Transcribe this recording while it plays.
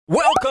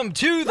Welcome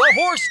to the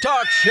Horse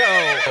Talk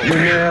Show. You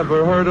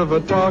never heard of a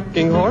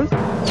talking horse?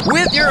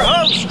 With your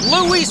host,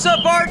 Louisa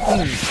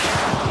Barton.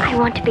 I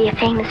want to be a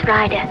famous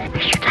rider. I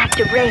should like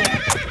to race.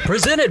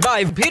 Presented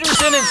by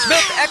Peterson and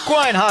Smith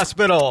Equine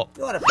Hospital.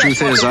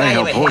 Truth is, I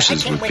help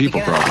horses with people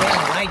problems.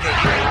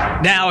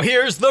 Now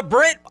here's the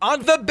Brit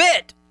on the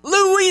bit,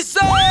 Louisa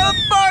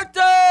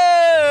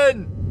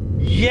Barton.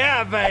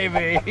 Yeah,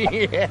 baby.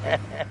 Yeah.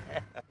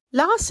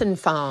 Larson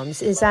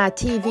Farms is our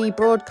TV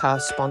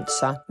broadcast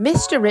sponsor.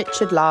 Mr.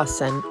 Richard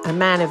Larson, a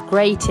man of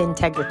great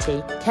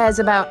integrity, cares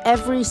about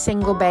every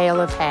single bale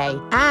of hay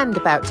and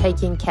about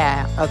taking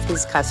care of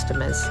his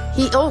customers.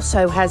 He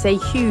also has a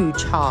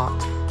huge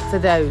heart for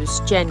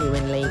those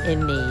genuinely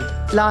in need.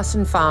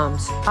 Larson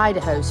Farms,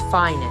 Idaho's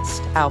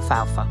finest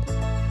alfalfa.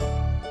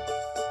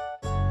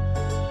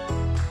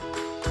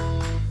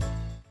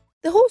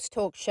 The Horse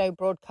Talk Show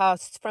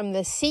broadcasts from the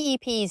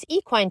CEP's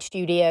Equine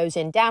Studios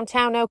in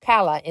downtown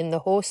Ocala in the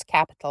horse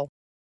capital.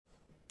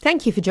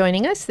 Thank you for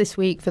joining us this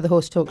week for the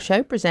Horse Talk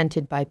Show,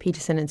 presented by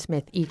Peterson and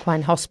Smith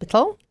Equine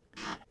Hospital.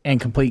 And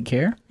Complete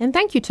Care. And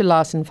thank you to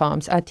Larson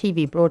Farms, our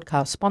TV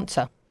broadcast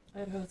sponsor.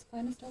 Idaho's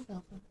finest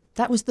alfalfa.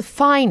 That was the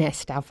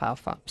finest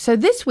alfalfa. So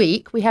this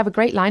week we have a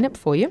great lineup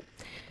for you.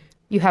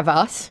 You have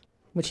us,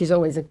 which is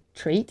always a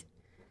treat.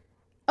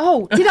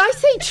 Oh, did I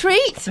say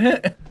treat?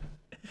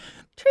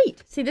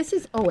 Treat. See, this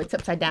is, it's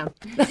upside down.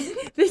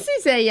 This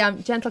is a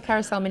Gentle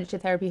Carousel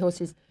Miniature Therapy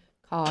Horses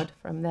card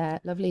from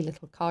their lovely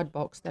little card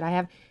box that I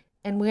have.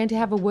 And we're going to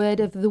have a word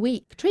of the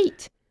week.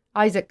 Treat.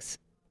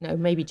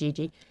 Maybe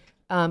Gigi,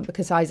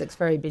 because Isaac's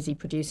very busy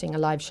producing a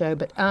live show.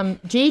 But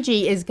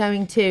Gigi is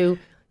going to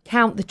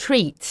count the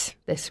treats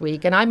this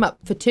week. And I'm up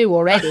for 2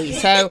 already.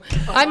 So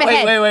I'm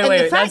ahead.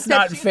 Wait. That's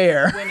not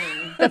fair.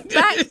 The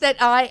fact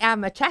that I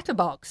am a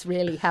chatterbox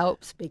really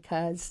helps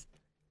because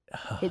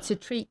it's a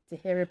treat to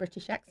hear a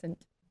British accent.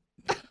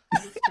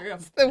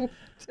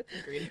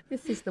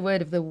 This is the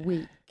word of the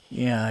week.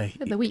 Yeah.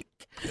 Of the week.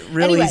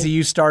 Real Anyway. easy.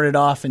 You started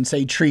off and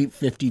say treat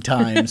 50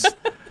 times.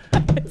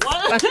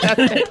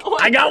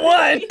 I got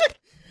 1.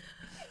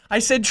 I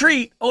said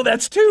treat. Oh,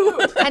 that's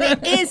 2. And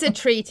it is a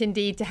treat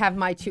indeed to have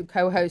my 2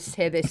 co-hosts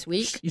here this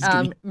week.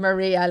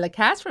 Maria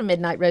Lacasse from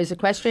Midnight Rose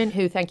Equestrian,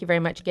 who, thank you very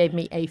much, gave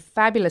me a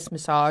fabulous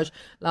massage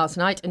last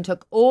night and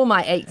took all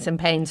my aches and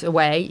pains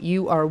away.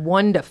 You are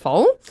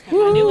wonderful.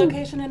 My new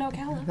location in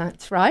Ocala.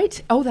 That's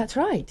right. Oh, that's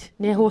right.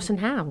 Near Horse and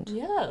Hound.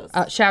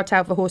 Yes. Shout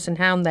out for Horse and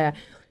Hound there,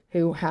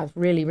 who have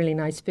really, really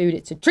nice food.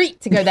 It's a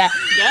treat to go there.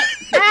 Yep.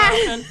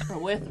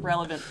 With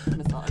relevant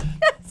massage.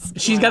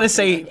 She's got to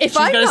say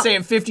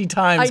it 50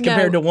 times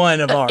compared to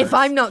 1 of ours. If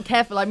I'm not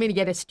careful, I'm going to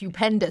get a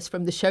stupendous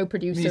from the show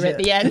producer at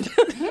the end.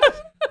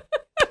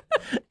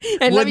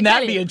 And wouldn't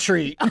that be a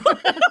treat?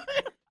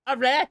 A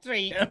rare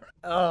treat.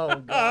 Oh,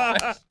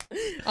 gosh.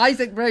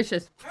 Isaac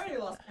Brocious. I already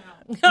lost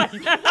count.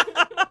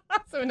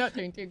 So we're not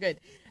doing too good.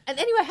 And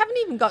anyway, I haven't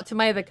even got to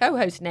my other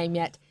co-host name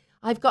yet.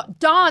 I've got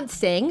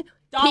Dancing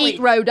Dolly.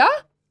 Pete Roder.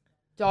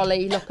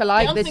 Dolly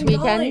lookalike this Dancing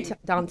weekend. Dolly.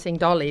 Dancing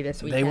Dolly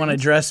this weekend. They want to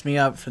dress me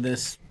up for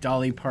this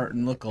Dolly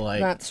Parton lookalike.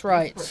 That's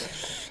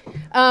right.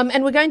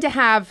 And we're going to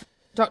have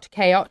Dr.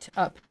 Chaot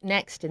up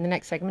next in the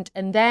next segment.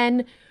 And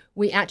then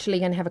we actually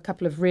going to have a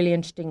couple of really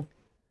interesting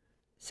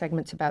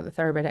segments about the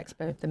Thoroughbred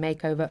Expo, the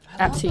makeover.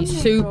 Absolutely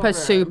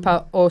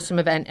super awesome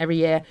event every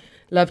year.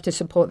 Love to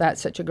support that.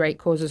 Such a great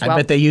cause as well. I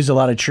bet they use a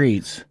lot of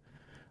treats.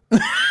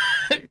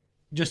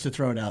 Just to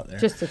throw it out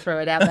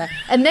there.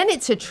 And then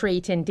it's a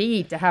treat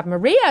indeed to have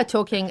Maria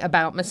talking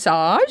about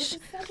massage. It's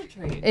such a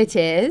treat. It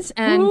is.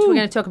 And we're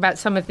going to talk about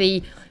some of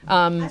the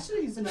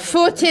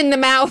foot in the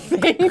mouth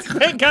things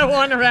that go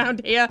on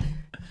around here.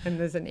 And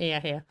there's an ear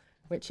here,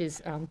 which is,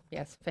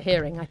 for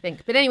hearing, I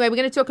think. But anyway, we're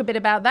going to talk a bit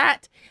about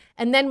that.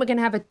 And then we're going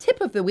to have a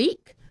tip of the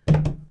week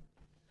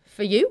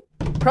for you.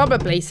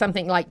 Probably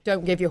something like,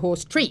 don't give your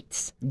horse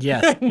treats.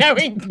 Yes. No,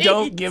 indeed.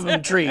 Don't give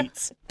them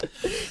treats.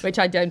 Which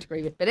I don't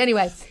agree with. But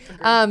anyway,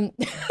 we're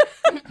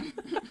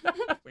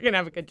going to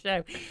have a good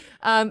show.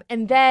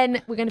 And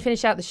then we're going to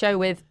finish out the show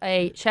with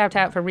a shout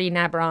out for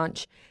Rena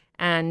Branch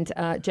and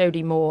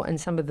Jodie Moore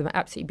and some of the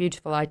absolutely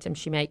beautiful items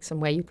she makes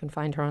and where you can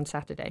find her on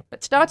Saturday.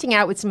 But starting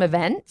out with some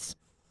events,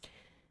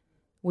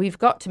 we've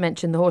got to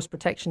mention the Horse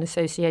Protection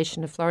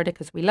Association of Florida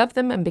because we love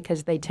them and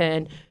because they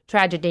turn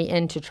tragedy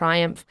into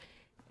triumph.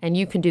 And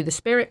you can do the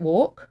Spirit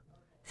Walk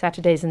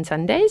Saturdays and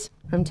Sundays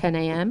from 10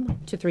 a.m.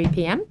 to 3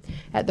 p.m.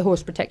 at the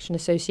Horse Protection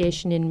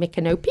Association in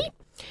Micanopy.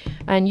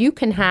 And you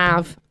can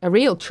have a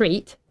real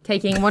treat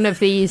taking one of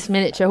these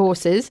miniature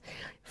horses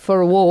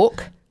for a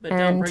walk. But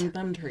don't bring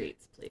them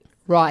treats, please.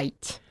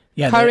 Right.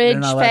 Yeah,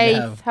 Courage,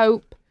 faith,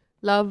 hope,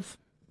 love,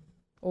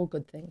 all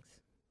good things.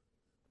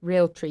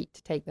 Real treat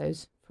to take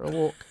those for a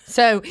walk.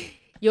 So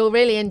you'll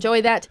really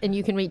enjoy that. And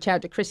you can reach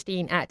out to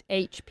Christine at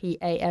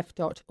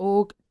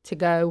hpaf.org to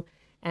go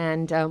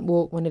and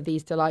walk one of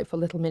these delightful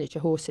little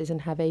miniature horses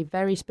and have a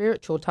very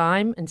spiritual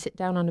time and sit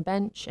down on a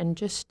bench and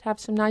just have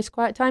some nice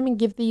quiet time and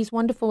give these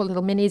wonderful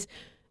little minis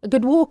a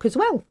good walk as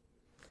well.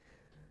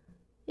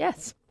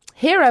 Yes.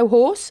 Hero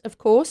Horse, of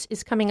course,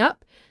 is coming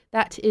up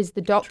That is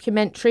the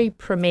documentary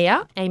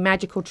premiere, A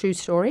Magical True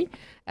Story,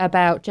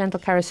 about Gentle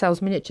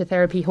Carousel's miniature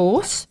therapy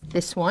horse.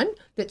 This one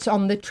that's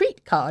on the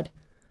treat card.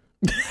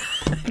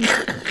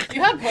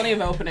 You had plenty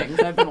of openings.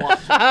 I've been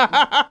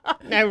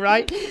watching. No,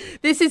 right?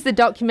 This is the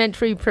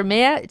documentary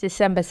premiere,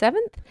 December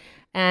 7th.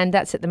 And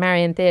that's at the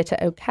Marion Theatre,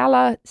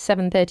 Ocala,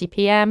 7:30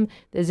 p.m.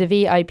 There's a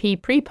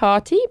VIP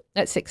pre-party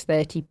at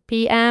 6:30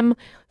 p.m.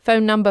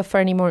 Phone number for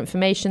any more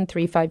information,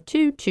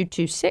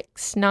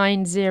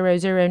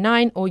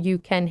 352-226-9009, or you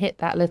can hit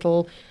that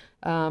little...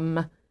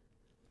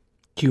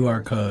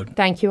 QR code.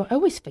 Thank you. I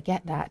always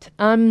forget that.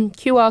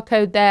 QR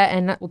code there,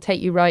 and that will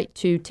take you right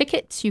to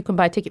tickets. You can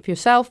buy a ticket for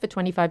yourself for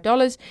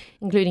 $25,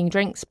 including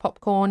drinks,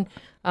 popcorn,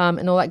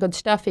 and all that good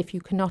stuff. If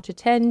you cannot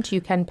attend,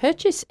 you can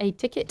purchase a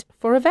ticket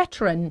for a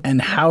veteran.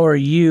 And how are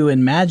you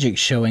and Magic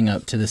showing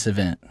up to this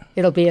event?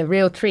 It'll be a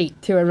real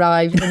treat to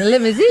arrive in a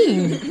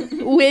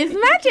limousine with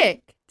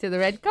Magic to the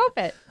red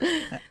carpet,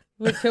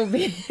 which will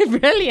be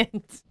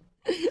brilliant.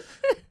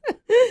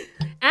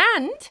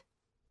 And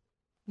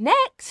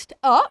next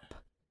up,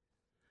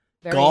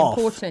 very golf.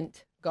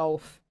 important,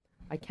 golf.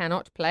 I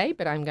cannot play,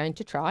 but I'm going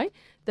to try.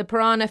 The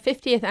Piranha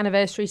 50th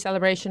Anniversary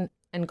Celebration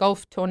and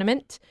Golf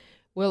Tournament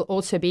will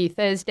also be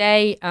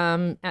Thursday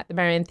at the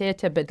Marion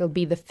Theatre, but it'll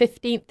be the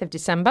 15th of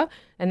December,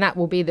 and that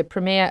will be the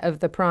premiere of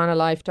the Piranha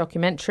Life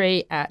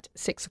documentary at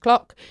 6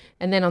 o'clock.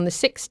 And then on the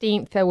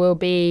 16th, there will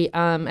be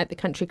at the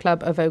Country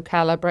Club of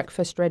Ocala,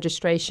 breakfast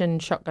registration,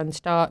 shotgun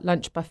start,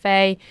 lunch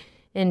buffet,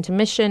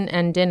 intermission,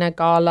 and dinner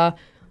gala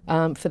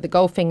for the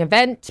golfing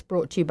event,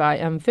 brought to you by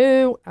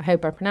Envu. I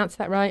hope I pronounced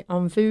that right.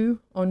 Envu.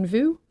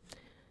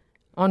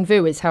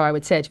 Envu is how I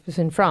would say it if it was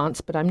in France,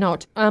 but I'm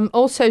not.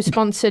 Also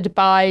sponsored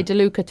by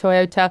DeLuca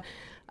Toyota,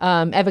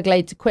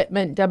 Everglades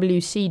Equipment,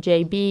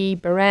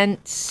 WCJB,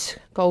 Barents,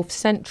 Golf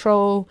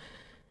Central,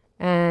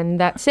 and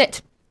that's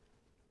it.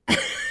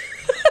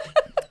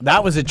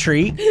 That was a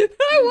treat.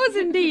 That was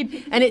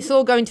indeed. And it's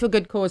all going to a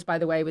good cause, by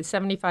the way, with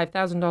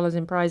 $75,000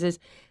 in prizes.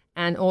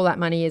 And all that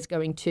money is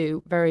going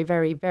to very,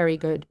 very, very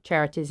good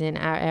charities in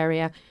our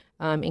area,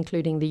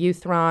 including the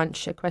Youth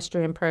Ranch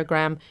Equestrian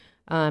Program,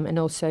 and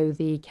also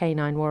the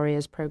Canine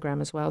Warriors Program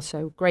as well.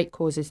 So great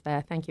causes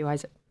there. Thank you,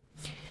 Isaac.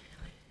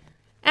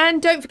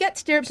 And don't forget,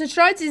 Stirrups and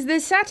Strides is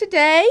this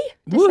Saturday,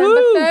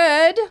 December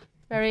 3rd.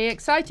 Very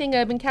exciting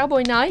Urban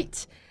Cowboy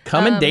Night.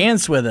 Come and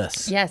dance with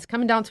us. Yes, come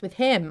and dance with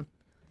him.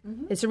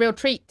 It's a real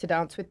treat to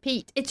dance with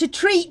Pete. It's a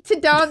treat to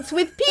dance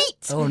with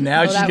Pete. Oh,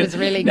 now that was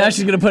really good.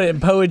 She's going to put it in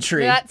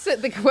poetry. That's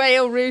at the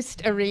Quail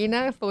Roost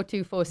Arena,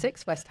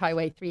 4246 West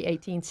Highway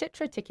 318,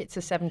 Citra. Tickets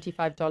are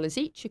 $75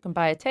 each. You can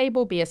buy a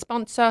table, be a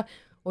sponsor,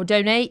 or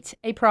donate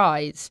a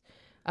prize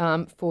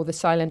for the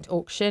silent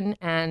auction.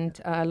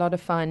 And a lot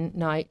of fun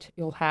night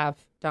you'll have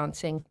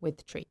dancing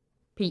with Treat.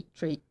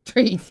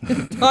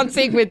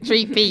 Dancing with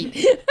Treat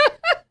Pete.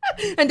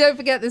 And don't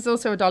forget, there's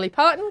also a Dolly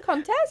Parton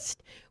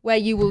contest where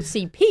you will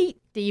see Pete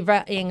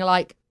divaing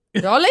like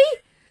Dolly.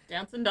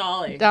 Dancing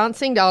Dolly.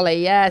 Dancing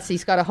Dolly, yes.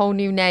 He's got a whole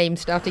new name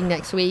starting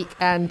next week.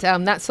 And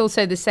that's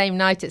also the same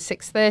night at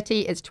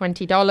 6:30. It's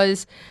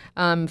 $20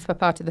 for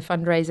part of the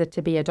fundraiser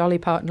to be a Dolly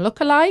Parton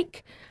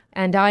lookalike.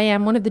 And I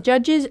am one of the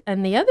judges,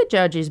 and the other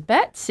judge is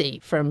Betsy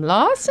from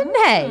Larson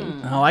Hay.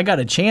 Oh, I got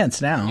a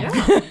chance now.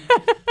 Yeah.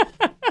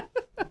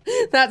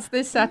 That's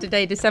this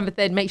Saturday, December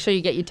 3rd. Make sure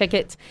you get your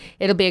tickets.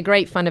 It'll be a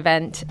great fun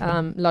event,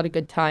 a lot of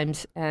good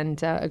times,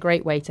 and a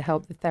great way to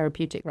help the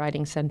Therapeutic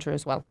Riding Center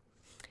as well.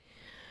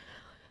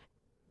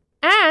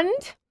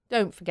 And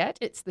don't forget,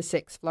 it's the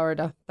 6th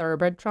Florida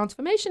Thoroughbred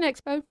Transformation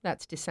Expo.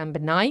 That's December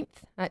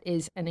 9th. That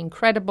is an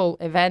incredible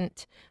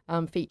event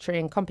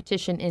featuring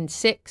competition in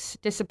 6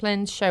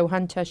 disciplines: show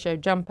hunter, show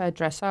jumper,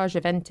 dressage,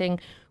 eventing,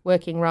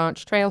 working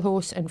ranch, trail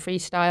horse, and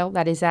freestyle.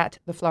 That is at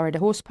the Florida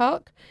Horse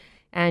Park.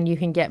 And you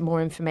can get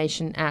more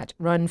information at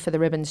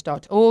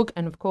runfortheribbons.org.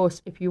 And of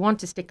course, if you want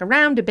to stick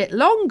around a bit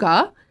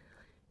longer,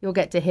 you'll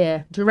get to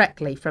hear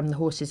directly from the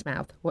horse's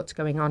mouth what's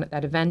going on at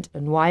that event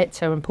and why it's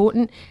so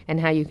important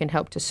and how you can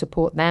help to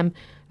support them.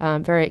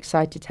 Very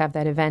excited to have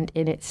that event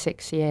in its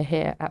 6th year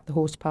here at the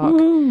horse park.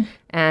 Woo.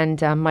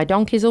 And my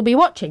donkeys will be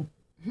watching.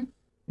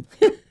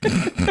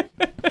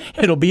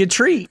 It'll be a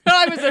treat.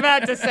 I was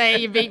about to say,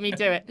 you beat me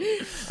to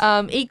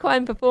it.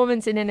 Equine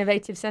Performance and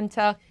Innovative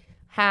Center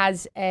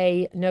has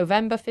a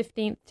November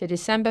 15th to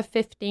December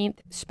 15th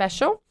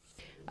special.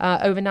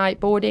 Overnight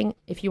boarding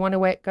if you want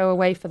to go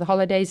away for the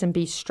holidays and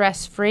be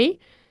stress-free.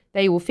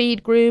 They will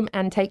feed, groom,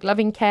 and take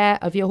loving care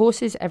of your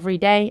horses every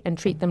day and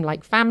treat them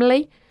like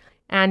family.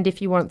 And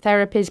if you want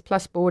therapies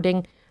plus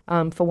boarding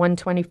for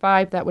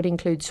 $125, that would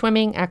include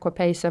swimming,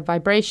 aquapacer,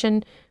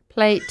 vibration,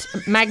 plate,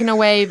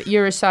 MagnaWave,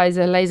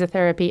 Urosizer, laser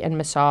therapy, and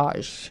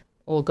massage.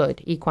 All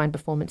good. Equine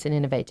Performance and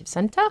Innovative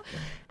Center.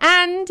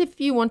 And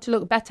if you want to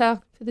look better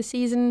for the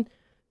season,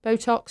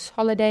 Botox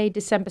holiday,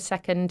 December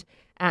 2nd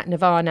at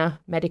Nirvana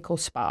Medical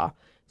Spa.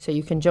 So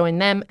you can join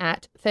them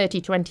at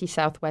 3020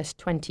 Southwest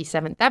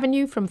 27th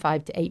Avenue from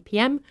 5 to 8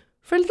 p.m.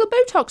 for a little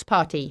Botox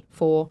party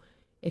for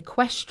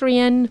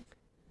equestrian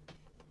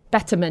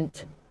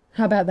betterment.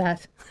 How about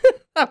that?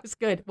 That was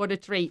good. What a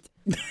treat.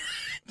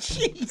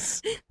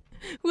 Jeez.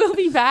 We'll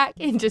be back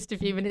in just a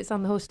few minutes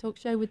on the Horse Talk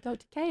Show with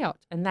Dr. Chaot,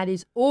 and that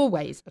is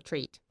always a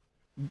treat.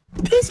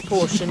 This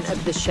portion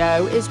of the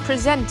show is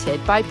presented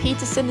by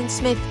Peterson and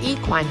Smith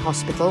Equine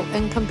Hospital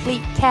and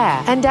Complete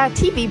Care, and our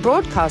TV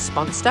broadcast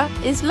sponsor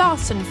is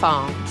Larson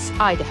Farms,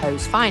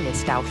 Idaho's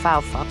finest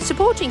alfalfa.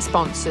 Supporting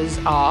sponsors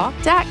are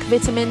DAC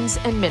Vitamins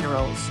and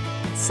Minerals,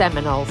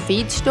 Seminole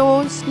Feed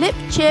Stores, Lip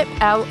Chip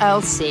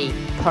LLC,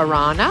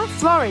 Piranha,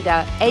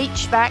 Florida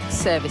HVAC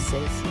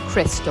Services,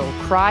 Crystal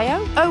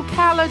Cryo,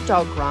 Ocala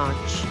Dog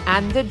Ranch,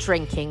 and The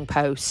Drinking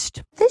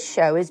Post. This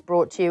show is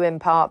brought to you in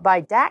part by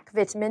DAC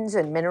Vitamins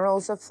and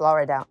Minerals of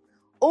Florida.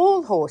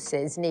 All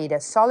horses need a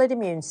solid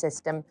immune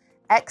system,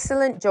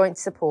 excellent joint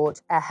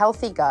support, a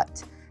healthy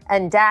gut,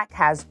 and DAC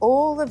has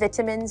all the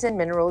vitamins and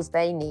minerals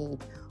they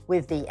need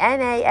with the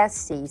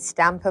NASC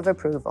stamp of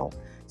approval.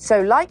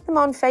 So like them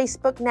on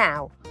Facebook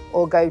now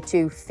or go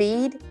to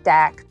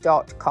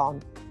feeddac.com.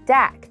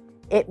 DAC,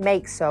 it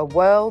makes a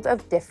world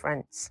of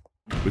difference.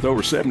 With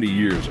over 70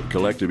 years of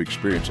collective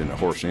experience in the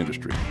horse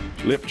industry,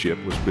 Lip Chip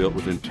was built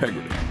with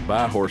integrity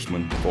by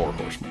horsemen for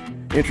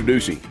horsemen.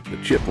 Introducing the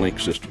Chip Link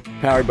system.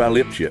 Powered by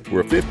Lip Chip,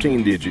 where a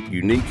 15-digit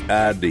unique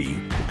ID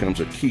becomes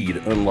a key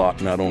to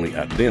unlock not only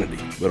identity,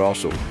 but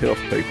also health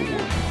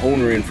paperwork,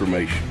 owner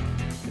information,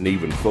 and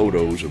even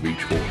photos of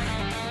each horse.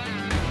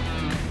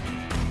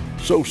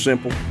 So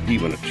simple,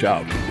 even a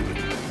child can do it.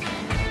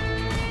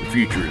 The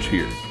future is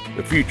here.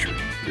 The future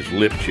is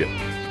Lip Chip.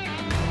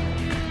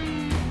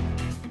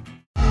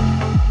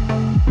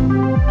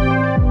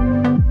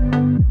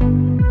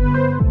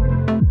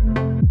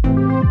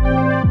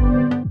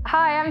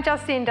 Hi, I'm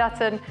Justine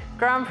Dutton,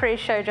 Grand Prix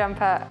show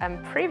jumper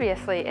and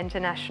previously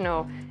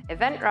international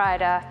event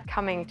rider,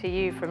 coming to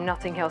you from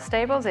Notting Hill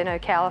Stables in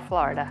Ocala,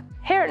 Florida.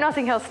 Here at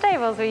Notting Hill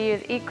Stables, we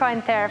use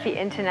Equine Therapy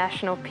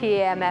International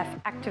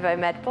PEMF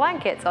Activomed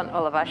blankets on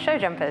all of our show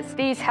jumpers.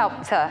 These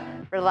help to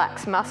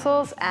relax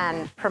muscles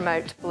and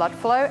promote blood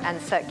flow and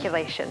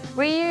circulation.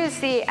 We use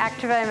the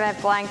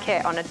Activomed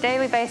blanket on a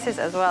daily basis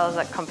as well as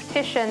at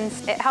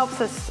competitions. It helps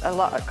us a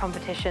lot at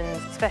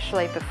competitions,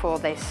 especially before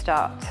they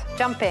start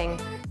jumping.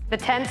 The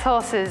tense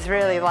horses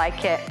really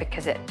like it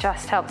because it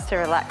just helps to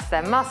relax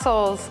their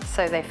muscles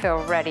so they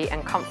feel ready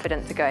and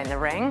confident to go in the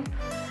ring.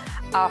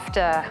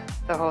 After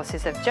the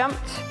horses have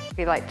jumped,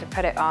 we like to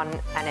put it on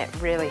and it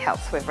really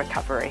helps with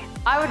recovery.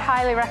 I would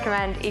highly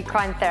recommend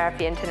Equine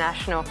Therapy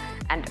International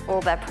and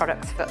all their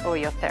products for all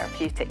your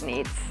therapeutic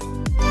needs.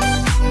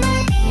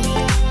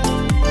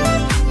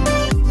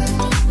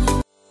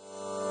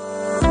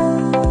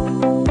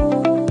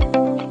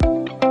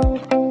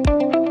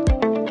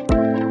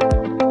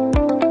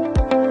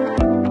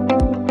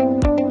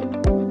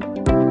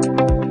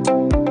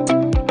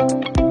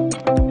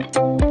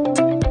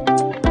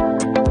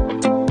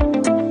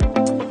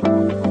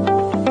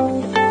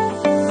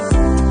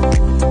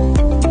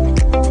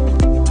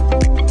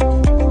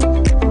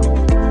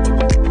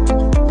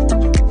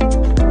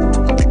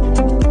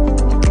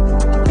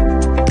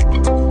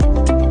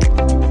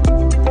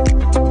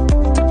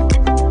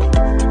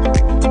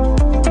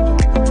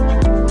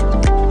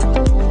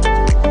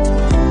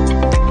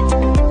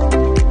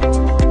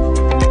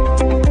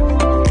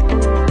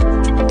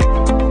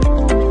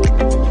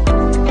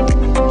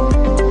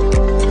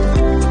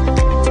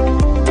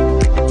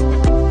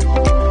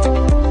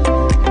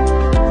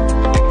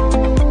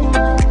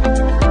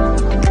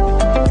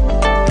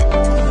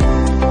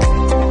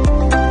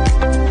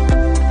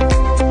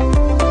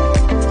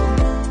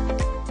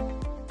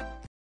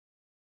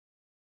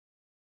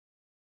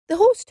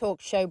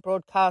 Talk show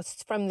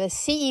broadcasts from the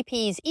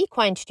CEP's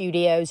Equine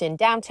Studios in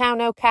downtown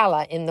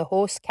Ocala in the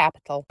horse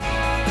capital.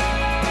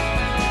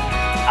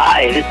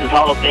 Hi, this is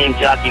Hall of Fame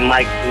jockey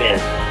Mike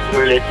Smith.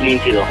 You're listening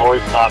to the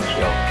Horse Talk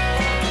Show.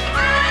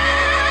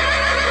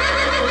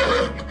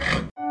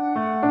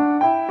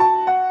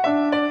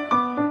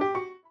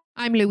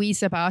 I'm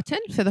Louisa Barton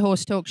for the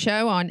Horse Talk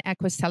Show on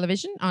Equus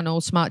Television on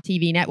all smart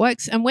TV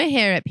networks. And we're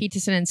here at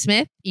Peterson and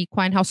Smith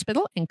Equine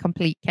Hospital in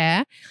Complete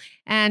Care.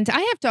 And I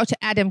have Dr.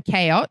 Adam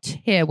Chaot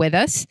here with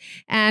us.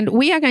 And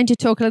we are going to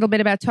talk a little bit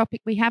about a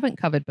topic we haven't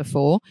covered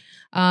before.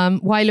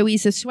 Why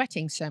Louisa's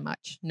sweating so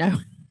much. No.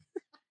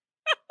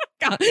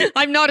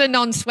 I'm not a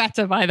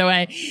non-sweater, by the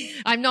way.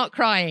 I'm not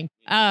crying.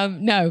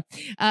 No.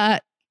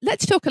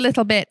 Let's talk a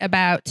little bit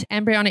about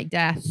embryonic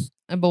death,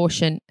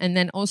 abortion, and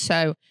then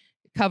also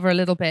cover a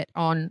little bit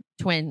on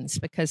twins,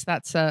 because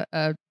that's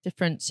a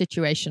different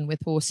situation with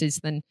horses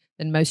than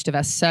most of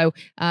us. So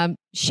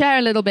share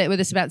a little bit with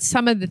us about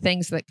some of the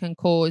things that can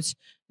cause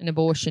an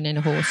abortion in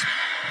a horse.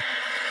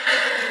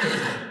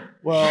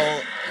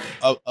 Well,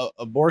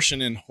 abortion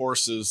in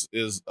horses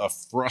is a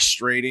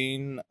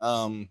frustrating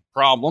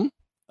problem.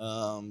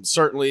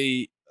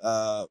 Certainly,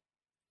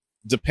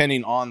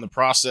 depending on the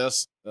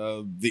process,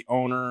 the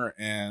owner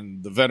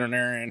and the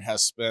veterinarian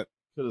could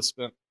have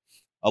spent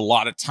a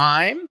lot of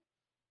time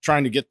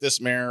trying to get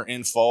this mare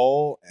in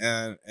foal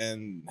and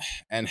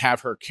have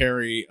her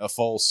carry a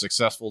foal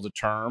successful to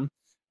term.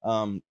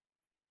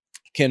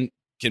 Can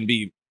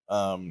be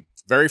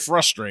very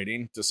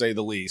frustrating, to say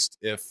the least,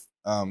 if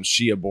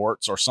she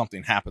aborts or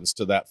something happens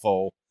to that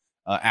foal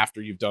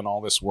after you've done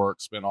all this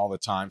work, spent all the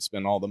time,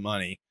 spent all the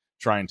money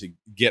trying to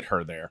get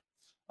her there.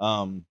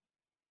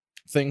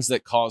 Things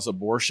that cause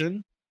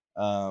abortion,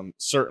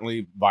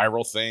 certainly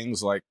viral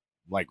things like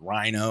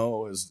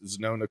rhino is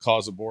known to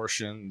cause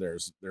abortion.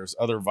 There's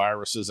other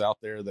viruses out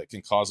there that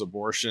can cause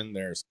abortion.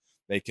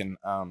 They can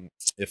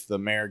if the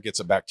mare gets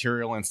a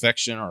bacterial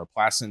infection or a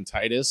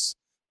placentitis,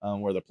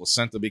 where the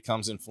placenta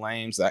becomes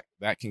inflamed,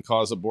 that can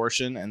cause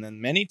abortion. And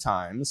then many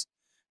times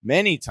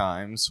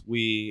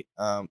we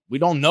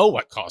don't know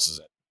what causes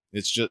it.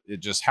 It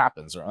just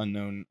happens, or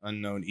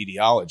unknown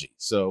etiology.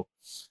 So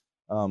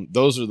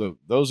those are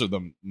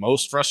the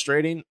most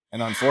frustrating,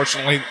 and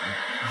unfortunately,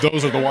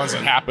 those are the ones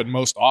that happen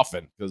most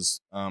often,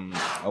 because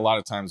a lot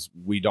of times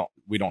we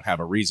don't have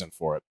a reason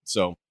for it.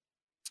 So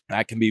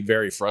that can be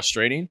very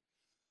frustrating.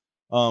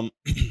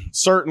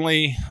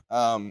 Certainly,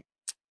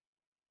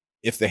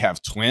 if they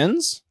have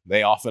twins,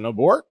 they often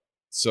abort.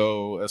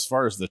 So as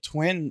far as the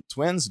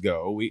twins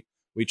go,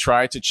 we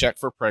try to check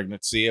for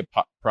pregnancy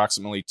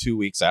approximately 2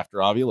 weeks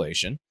after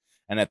ovulation,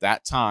 and at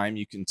that time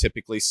you can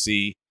typically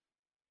see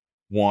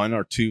 1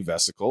 or 2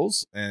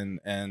 vesicles, and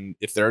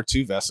if there are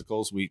 2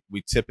 vesicles, we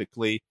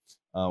typically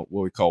what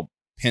we call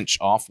pinch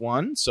off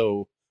one.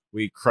 So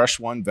we crush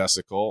one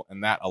vesicle,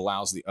 and that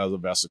allows the other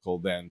vesicle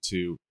then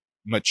to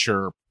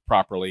mature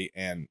properly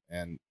and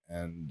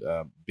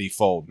be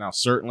foaled. Now,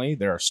 certainly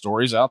there are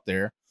stories out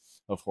there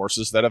of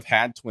horses that have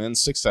had twins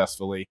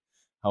successfully.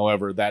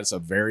 However, that's a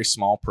very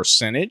small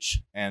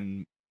percentage,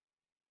 and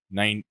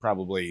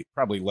probably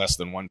less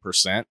than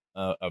 1%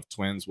 of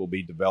twins will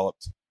be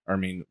developed.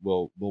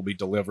 Will be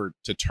delivered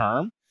to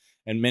term,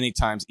 and many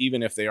times,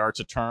 even if they are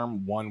to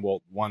term, one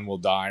will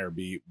die or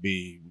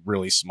be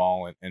really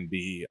small and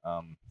be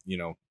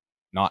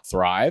not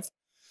thrive.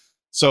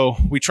 So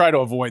we try to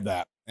avoid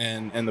that,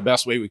 and the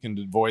best way we can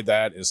avoid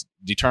that is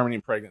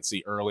determining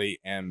pregnancy early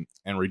and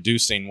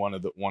reducing one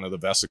of the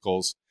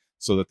vesicles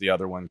so that the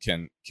other one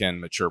can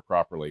mature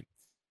properly.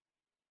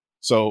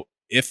 So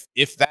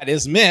if that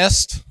is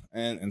missed,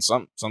 and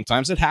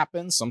sometimes it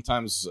happens,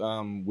 sometimes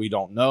we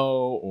don't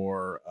know,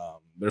 or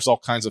there's all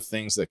kinds of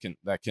things that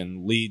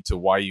can lead to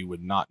why you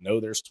would not know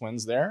there's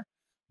twins there.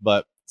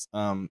 But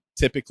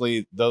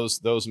typically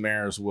those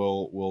mares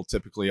will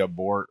typically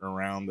abort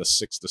around the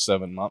 6 to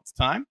 7 month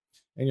time,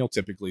 and you'll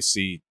typically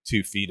see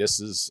 2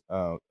 fetuses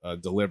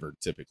delivered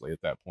typically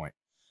at that point.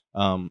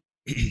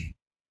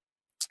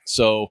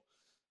 So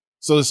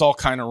this all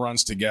kind of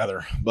runs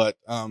together, but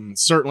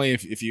certainly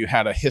if you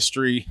had a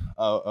history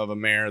of a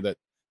mare that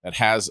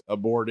has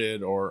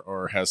aborted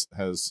or has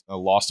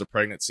lost a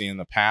pregnancy in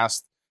the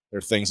past, there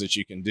are things that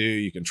you can do.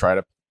 You can try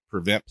to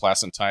prevent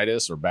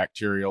placentitis or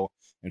bacterial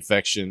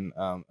infection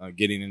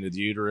getting into the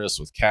uterus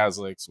with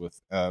Caslix, with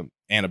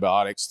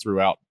antibiotics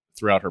throughout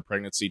her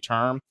pregnancy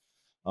term.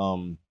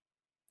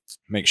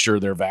 Make sure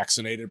they're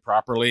vaccinated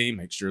properly.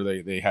 Make sure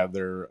they have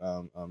their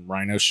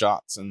rhino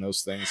shots and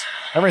those things.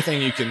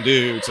 Everything you can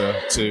do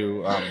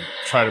to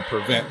try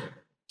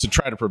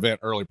to prevent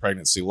early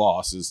pregnancy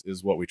loss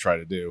is what we try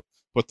to do.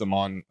 Put them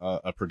on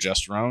a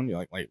progesterone,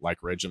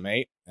 like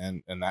Regimate,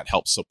 and that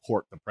helps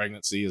support the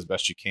pregnancy as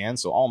best you can.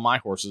 So all my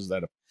horses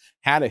that have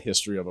had a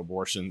history of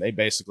abortion, they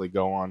basically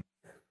go on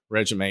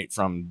Regimate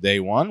from day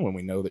one when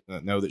we know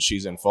that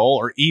she's in foal,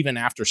 or even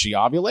after she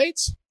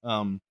ovulates.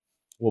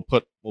 We'll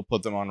put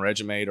them on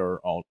Regimate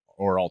or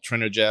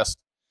Altrinogest,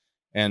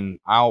 and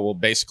I will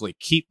basically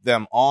keep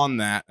them on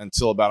that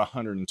until about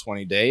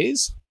 120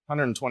 days.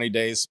 120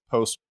 days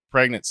post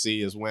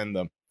pregnancy is when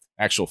the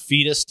actual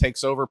fetus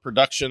takes over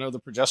production of the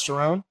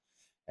progesterone,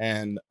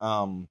 and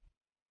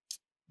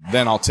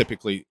then I'll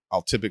typically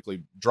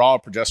draw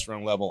a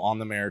progesterone level on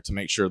the mare to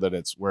make sure that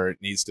it's where it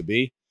needs to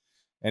be.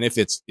 And if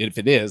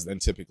it is, then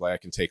typically I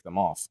can take them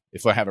off.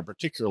 If I have a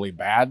particularly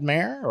bad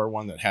mare or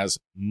one that has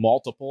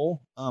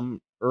multiple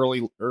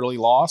early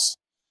loss,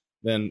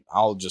 then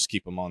I'll just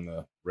keep them on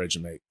the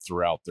Regimate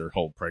throughout their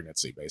whole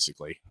pregnancy,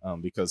 basically,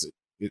 because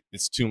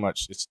it's too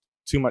much. It's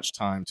too much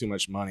time, too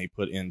much money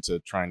put into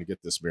trying to get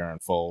this mare in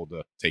foal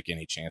to take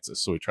any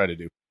chances. So we try to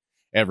do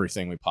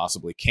everything we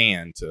possibly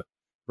can to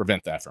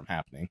prevent that from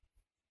happening.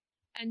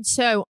 And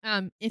so,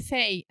 if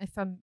a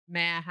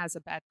mare has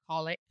a bad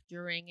colic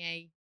during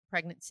a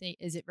pregnancy,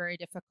 is it very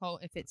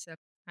difficult? If it's a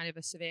kind of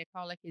a severe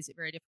colic, is it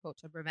very difficult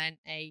to prevent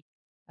a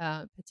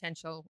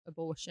potential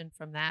abortion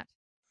from that?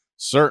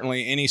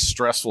 Certainly, any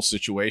stressful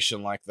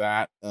situation like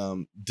that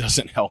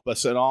doesn't help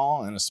us at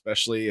all, and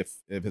especially if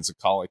it's a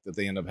colic that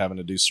they end up having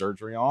to do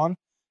surgery on.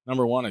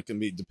 Number one, it can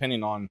be,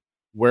 depending on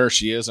where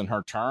she is in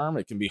her term,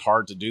 it can be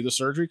hard to do the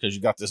surgery because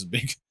you got this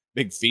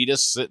big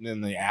fetus sitting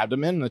in the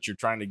abdomen that you're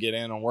trying to get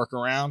in and work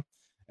around,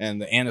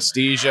 and the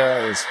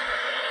anesthesia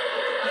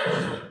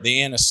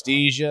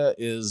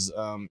is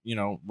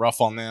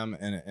rough on them,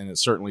 and it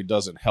certainly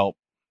doesn't help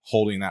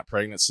holding that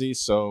pregnancy.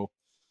 So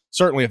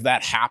certainly if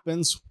that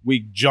happens,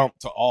 we jump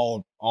to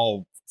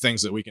all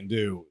things that we can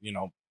do,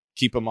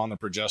 keep them on the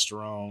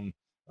progesterone,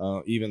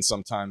 even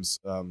sometimes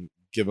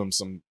give them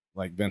some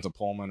like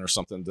Ventapulmin or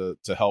something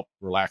to help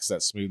relax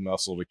that smooth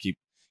muscle to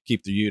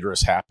keep the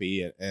uterus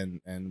happy,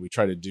 and we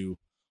try to do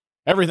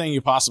everything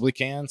you possibly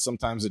can.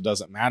 Sometimes it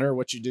doesn't matter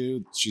what you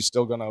do; she's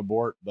still going to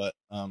abort. But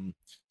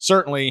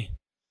certainly,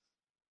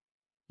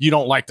 you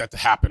don't like that to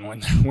happen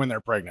when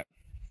they're pregnant.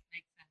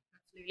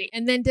 Absolutely.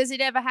 And then, does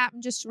it ever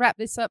happen? Just to wrap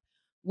this up,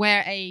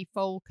 where a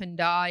foal can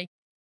die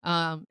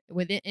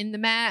in the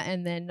mare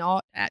and then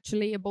not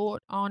actually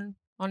abort on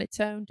its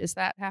own? Does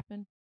that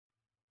happen?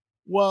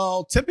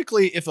 Well,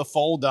 typically, if a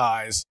foal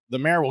dies, the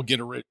mare will get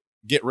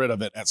rid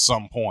of it at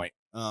some point.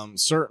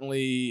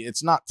 Certainly,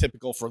 it's not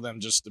typical for them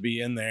just to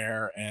be in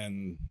there,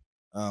 and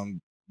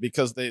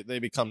because they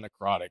become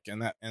necrotic,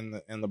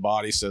 and the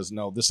body says,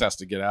 no, this has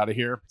to get out of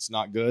here. It's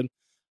not good.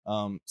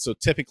 So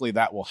typically,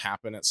 that will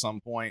happen at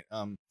some point.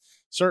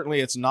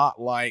 Certainly, it's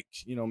not like,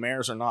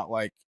 mares are not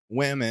like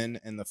women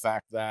in the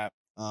fact that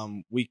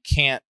we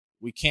can't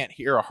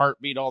hear a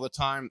heartbeat all the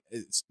time.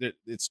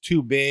 It's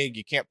too big.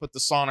 You can't put the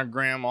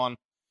sonogram on,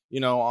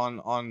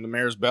 on the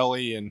mare's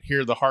belly and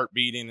hear the heart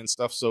beating and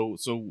stuff. So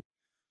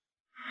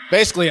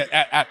basically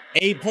at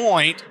a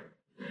point,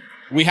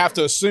 we have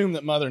to assume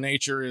that Mother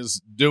Nature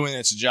is doing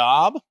its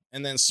job.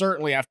 And then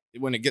certainly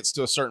when it gets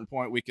to a certain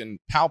point, we can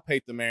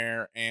palpate the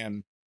mare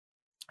and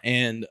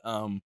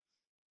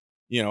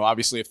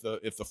obviously if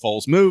the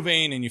foal's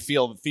moving and you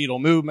feel the fetal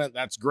movement,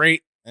 that's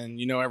great.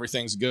 And,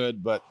 everything's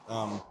good, but,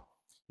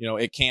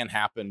 it can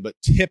happen, but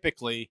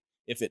typically,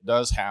 if it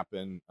does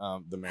happen,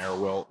 the mare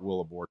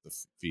will abort the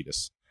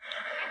fetus.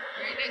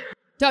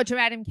 Dr.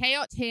 Adam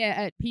Kayott here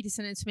at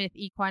Peterson and Smith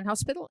Equine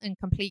Hospital in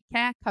Complete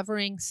Care,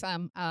 covering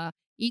some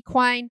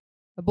equine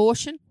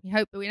abortion. We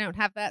hope that we don't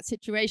have that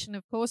situation,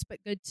 of course, but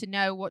good to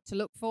know what to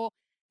look for,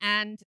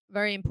 and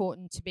very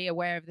important to be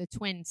aware of the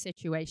twin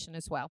situation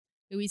as well.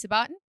 Louisa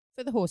Barton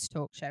for the Horse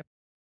Talk Show.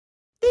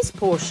 This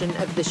portion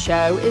of the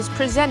show is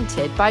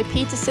presented by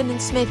Peterson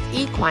and Smith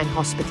Equine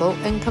Hospital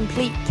and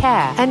Complete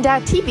Care, and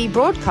our TV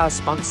broadcast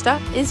sponsor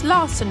is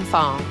Larson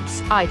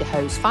Farms,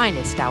 Idaho's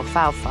finest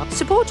alfalfa.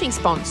 Supporting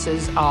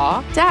sponsors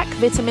are DAC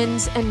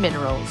Vitamins and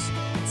Minerals,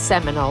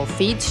 Seminole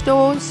Feed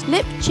Stores,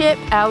 Lip Chip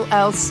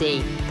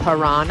LLC,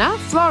 Piranha,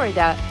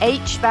 Florida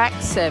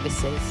HVAC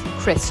Services,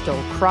 Crystal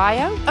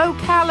Cryo,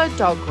 Ocala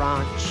Dog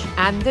Ranch,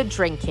 and The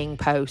Drinking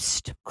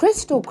Post.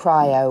 Crystal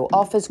Cryo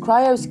offers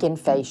cryo skin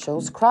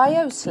facials,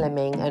 cryo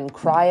slimming, and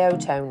cryo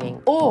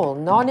toning, all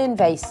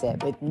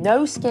non-invasive with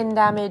no skin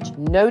damage,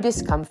 no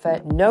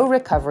discomfort, no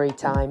recovery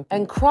time,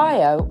 and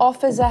cryo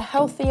offers a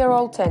healthier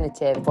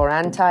alternative for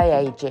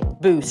anti-aging,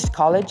 boost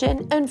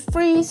collagen, and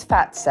freeze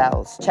fat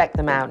cells. Check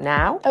them out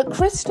now at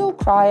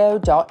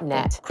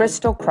crystalcryo.net.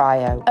 Crystal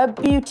Cryo, a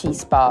beauty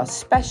spa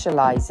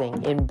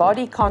specializing in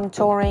body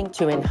contouring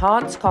to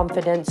enhance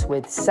confidence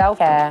with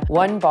self-care,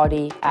 one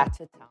body at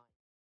a time.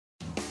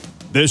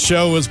 This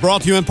show is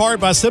brought to you in part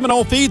by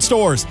Seminole Feed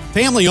Stores,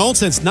 family owned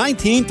since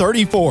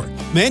 1934.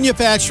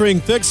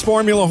 Manufacturing fixed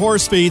formula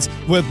horse feeds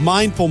with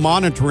mindful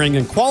monitoring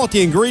and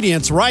quality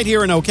ingredients right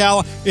here in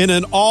Ocala in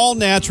an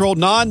all-natural,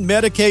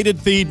 non-medicated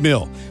feed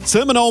mill.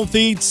 Seminole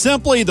Feed,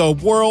 simply the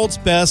world's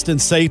best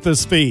and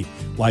safest feed.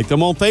 Like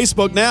them on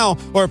Facebook now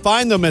or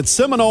find them at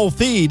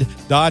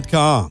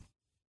SeminoleFeed.com.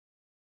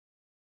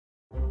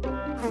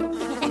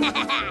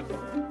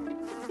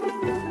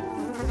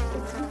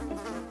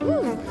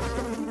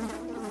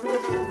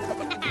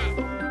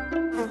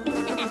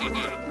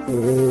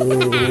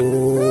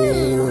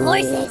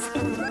 Horses.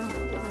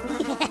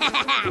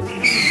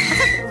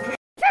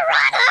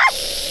 Piranha!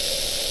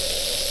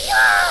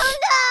 Oh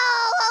no!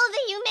 Oh,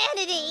 the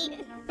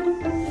humanity!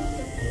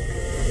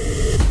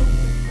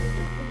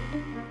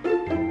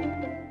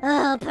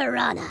 Oh,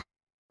 Piranha.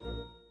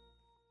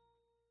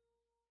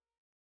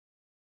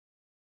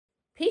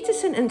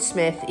 Peterson and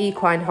Smith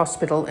Equine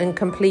Hospital and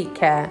Complete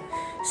Care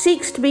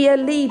seeks to be a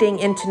leading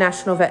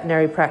international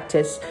veterinary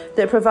practice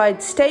that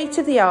provides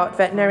state-of-the-art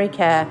veterinary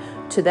care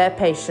to their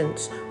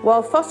patients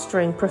while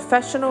fostering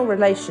professional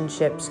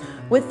relationships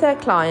with their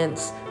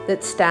clients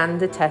that stand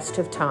the test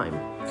of time.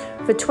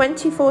 For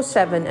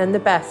 24/7 and the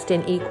best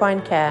in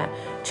equine care,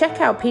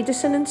 check out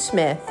Peterson and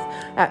Smith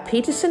at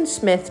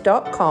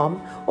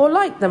petersonsmith.com or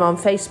like them on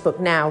Facebook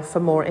now for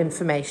more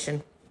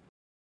information.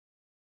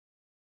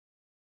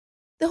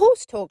 The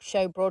Horse Talk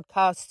Show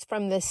broadcasts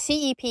from the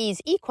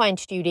CEP's Equine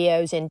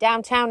Studios in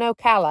downtown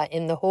Ocala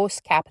in the horse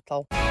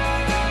capital.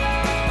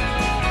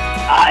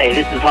 Hi,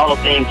 this is Hall of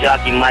Fame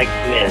jockey Mike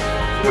Smith.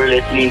 You're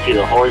listening to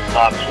the Horse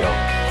Talk Show.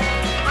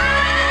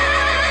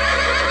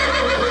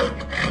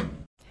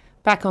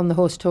 Back on the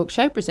Horse Talk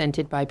Show,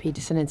 presented by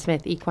Peterson and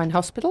Smith Equine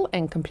Hospital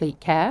and Complete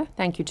Care.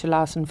 Thank you to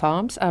Larson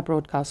Farms, our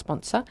broadcast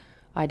sponsor,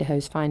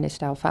 Idaho's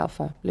finest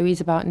alfalfa.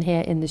 Louisa Barton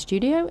here in the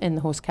studio in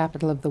the horse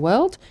capital of the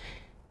world.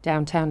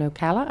 Downtown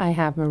Ocala, I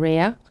have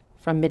Maria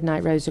from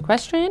Midnight Rose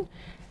Equestrian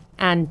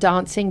and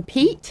Dancing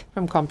Pete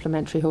from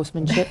Complimentary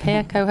Horsemanship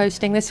here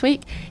co-hosting this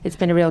week. It's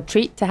been a real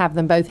treat to have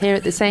them both here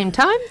at the same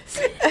time.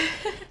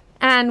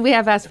 And we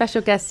have our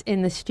special guests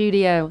in the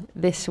studio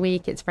this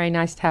week. It's very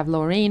nice to have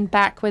Laureen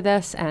back with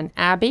us and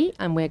Abby,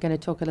 and we're going to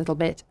talk a little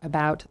bit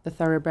about the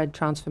Thoroughbred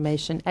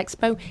Transformation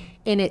Expo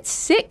in its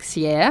 6th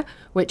year,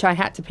 which I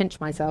had to pinch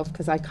myself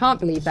because I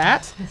can't believe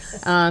that.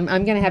 I'm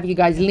going to have you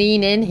guys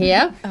lean in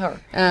here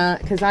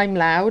because I'm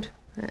loud.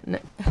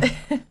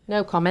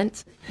 No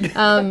comments.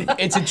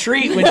 It's a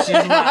treat when she's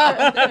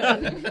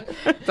loud.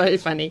 Very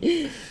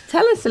funny.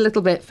 Tell us a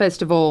little bit,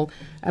 first of all,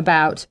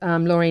 about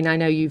Laureen. I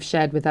know you've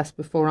shared with us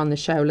before on the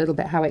show a little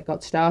bit how it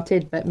got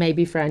started, but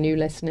maybe for our new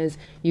listeners,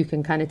 you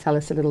can kind of tell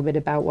us a little bit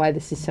about why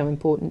this is so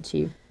important to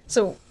you.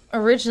 So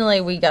originally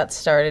we got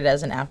started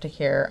as an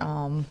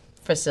aftercare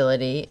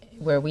facility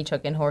where we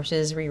took in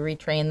horses, we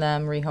retrained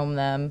them, rehome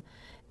them,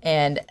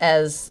 and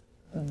as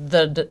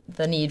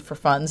the need for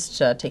funds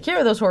to take care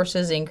of those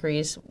horses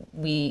increased,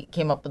 we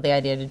came up with the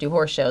idea to do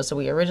horse shows. So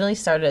we originally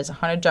started as a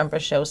 100 jumper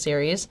show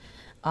series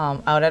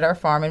out at our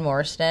farm in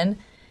Morriston.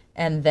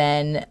 And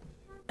then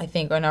I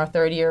think in our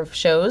 3rd year of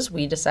shows,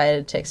 we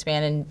decided to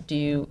expand and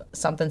do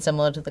something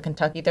similar to the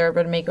Kentucky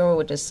Thoroughbred Makeover,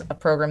 which is a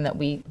program that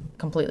we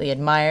completely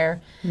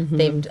admire. Mm-hmm.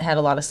 They've had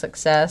a lot of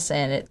success,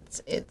 and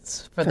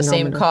it's for the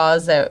same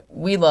cause that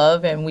we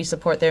love, and we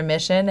support their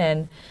mission.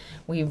 And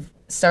we've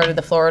started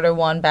the Florida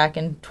one back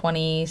in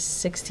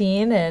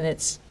 2016, and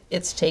it's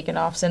taken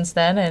off since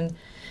then, and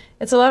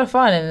it's a lot of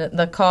fun. And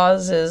the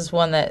cause is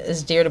one that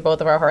is dear to both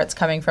of our hearts,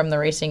 coming from the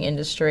racing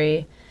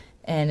industry,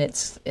 and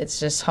it's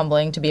just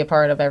humbling to be a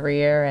part of every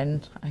year,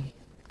 and I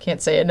can't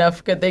say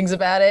enough good things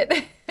about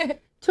it.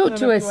 Talk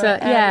to us,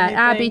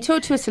 Abby.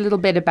 Talk to us a little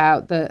bit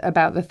about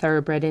the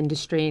thoroughbred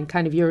industry and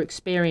kind of your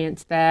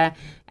experience there,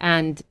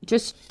 and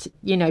just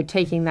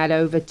taking that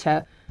over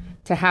to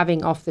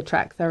having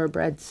off-the-track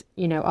thoroughbreds,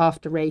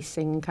 after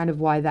racing, and kind of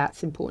why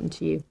that's important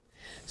to you.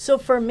 So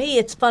for me,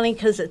 it's funny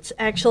because it's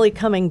actually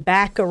coming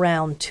back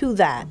around to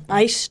that.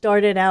 I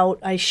started out,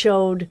 I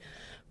showed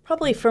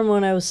probably from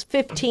when I was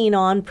 15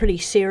 on pretty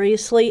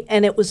seriously,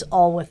 and it was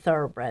all with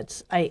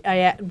thoroughbreds.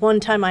 I one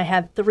time I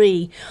had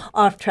 3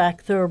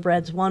 off-track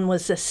thoroughbreds. One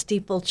was a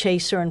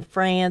steeplechaser in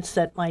France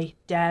that my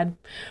dad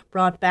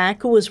brought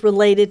back, who was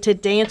related to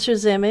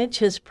Dancer's Image,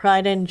 his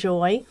pride and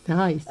joy.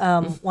 Nice.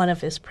 One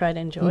of his pride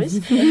and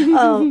joys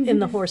in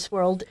the horse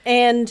world.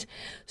 And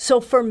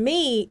so for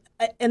me,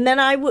 and then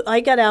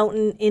I got out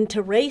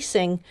into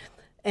racing,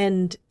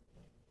 and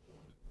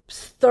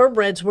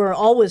thoroughbreds were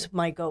always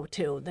my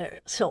go-to.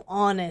 They're so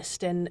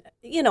honest and,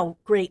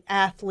 great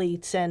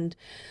athletes. And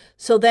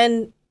so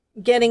then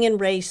getting in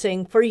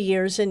racing for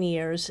years and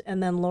years.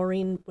 And then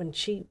Laureen, when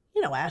she,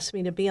 asked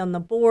me to be on the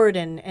board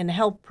and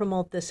help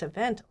promote this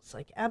event, I was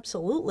like,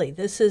 absolutely.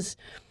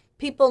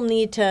 People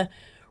need to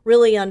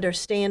really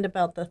understand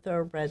about the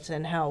thoroughbreds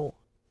and how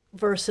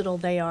versatile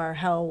they are,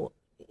 how,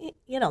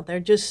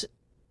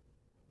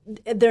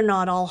 they're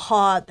not all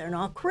hot, they're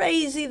not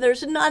crazy,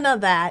 there's none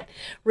of that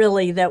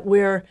really that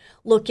we're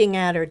looking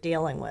at or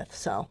dealing with.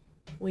 So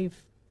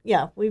we've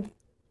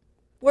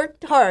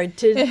worked hard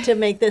to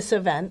make this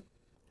event.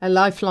 A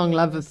lifelong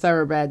love of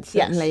thoroughbreds,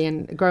 certainly. Yes.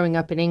 And growing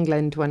up in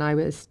England, when I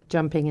was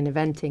jumping and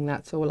eventing,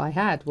 that's all I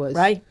had was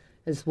right.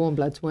 As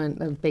warmbloods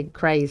weren't a big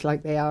craze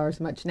like they are as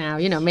much now.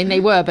 They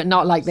were, but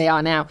not like they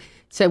are now.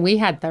 So we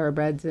had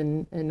thoroughbreds,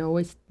 and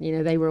always,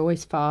 they were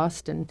always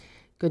fast and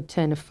good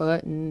turn of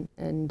foot and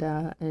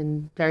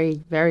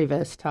very, very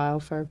versatile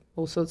for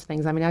all sorts of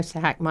things. I used to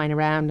hack mine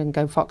around and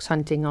go fox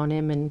hunting on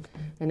him and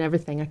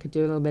everything. I could do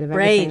a little bit of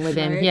everything with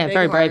him. Yeah,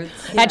 very brave.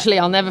 Yeah. Actually,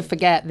 I'll never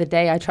forget the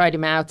day I tried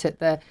him out at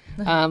the,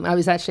 I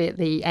was actually at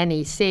the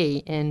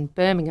NEC in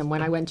Birmingham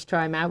when I went to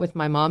try him out with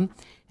my mum,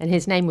 and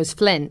his name was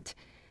Flint.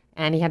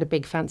 And he had a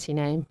big fancy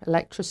name,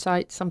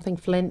 Electrocyte, something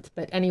Flint.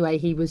 But anyway,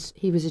 he was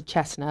a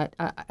chestnut.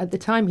 At the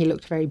time, he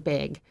looked very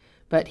big,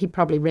 but he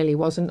probably really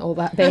wasn't all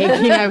that big.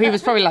 He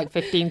was probably like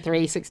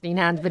 15'3", 16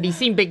 hands, but he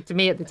seemed big to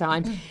me at the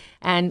time.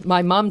 And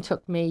my mum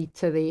took me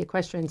to the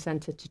equestrian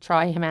centre to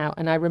try him out.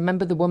 And I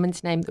remember the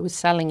woman's name that was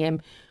selling him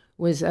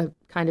was a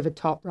kind of a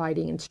top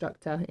riding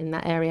instructor in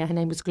that area. Her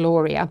name was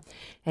Gloria,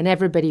 and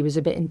everybody was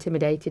a bit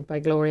intimidated by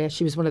Gloria.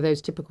 She was one of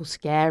those typical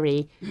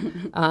scary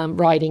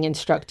riding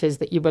instructors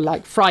that you were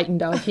like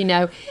frightened of, We've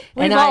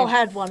all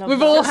had one of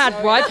We've all had,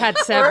 I've had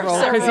several,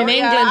 because in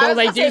England all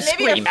they do is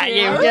scream at you.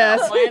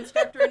 Yes. My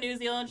instructor in New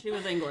Zealand, she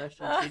was English,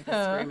 and she'd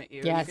just scream at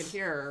you. Yes. You could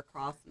hear her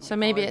across. So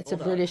maybe it's a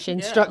British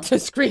instructor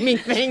screaming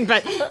thing,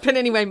 but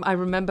anyway, I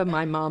remember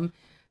my mum,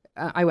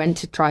 I went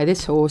to try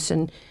this horse,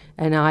 and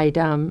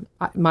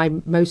my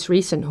most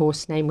recent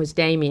horse name was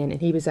Damien,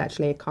 and he was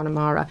actually a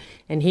Connemara,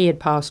 and he had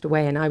passed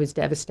away, and I was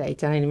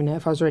devastated. I didn't even know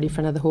if I was ready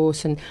for another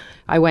horse, and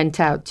I went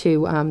out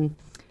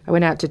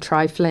to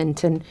try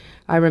Flint, and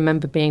I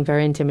remember being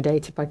very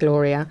intimidated by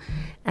Gloria,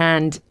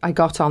 and I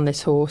got on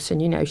this horse,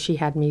 and she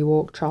had me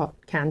walk, trot,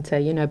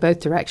 canter,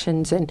 both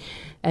directions, and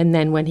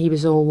then when he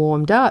was all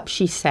warmed up,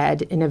 she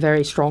said in a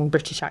very strong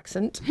British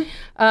accent,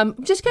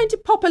 I'm just going to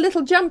pop a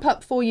little jump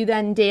up for you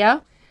then,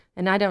 dear.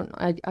 And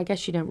I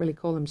guess you don't really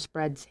call them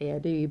spreads here,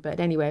 do you?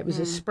 But anyway, it was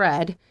a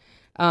spread,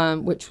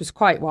 which was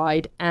quite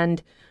wide.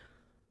 And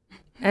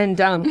And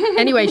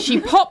anyway, she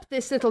popped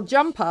this little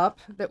jump up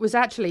that was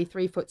actually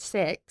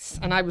 3'6",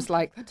 and I was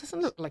like, that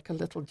doesn't look like a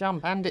little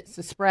jump, and it's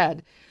a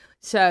spread.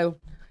 So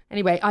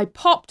anyway, I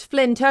popped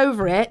Flint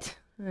over it,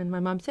 and my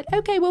mum said,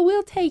 okay, well,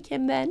 we'll take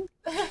him then.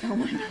 Oh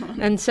my God.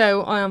 And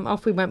so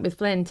off we went with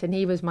Flint, and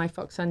he was my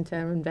fox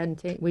hunter,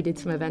 and we did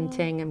some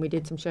eventing, and we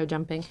did some show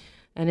jumping.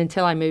 And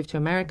until I moved to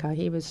America,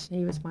 he was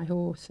my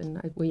horse,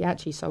 and we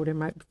actually sold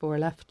him right before I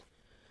left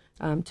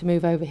to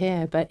move over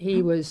here. But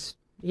he was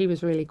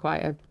really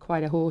quite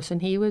a horse,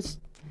 and he was,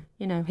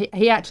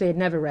 he actually had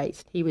never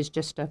raced. He was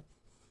just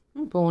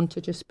born to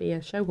just be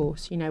a show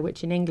horse,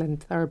 which in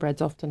England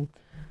thoroughbreds often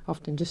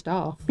just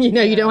are.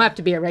 You don't have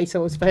to be a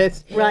racehorse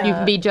first. Right. You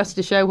can be just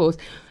a show horse.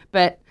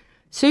 But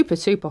super,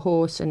 super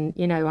horse, and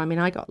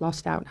I got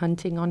lost out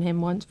hunting on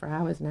him once for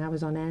hours and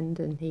hours on end,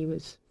 and he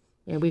was,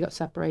 we got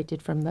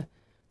separated from the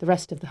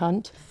rest of the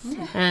hunt,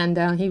 and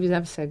he was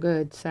ever so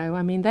good.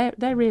 So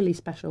they're really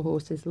special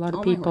horses. A lot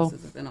of people. All my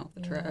horses have been off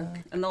the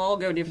track, and they'll all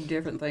go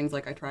different things.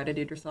 Like I try to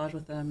do dressage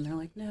with them, and they're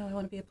like, "No, I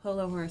want to be a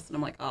polo horse," and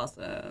I'm like,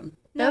 "Awesome."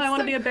 No, I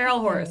want to be a barrel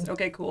horse.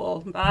 Okay,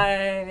 cool.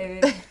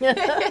 Bye.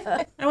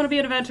 I want to be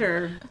an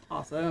adventurer.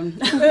 Awesome.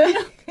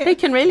 They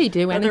can really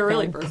do anything. They're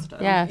really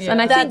versatile. Yes,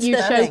 and I think you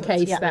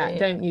showcase that,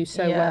 don't you,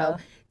 so well.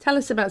 Tell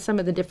us about some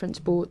of the different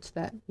sports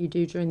that you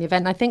do during the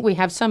event. I think we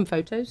have some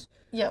photos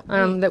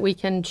that we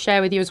can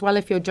share with you as well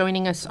if you're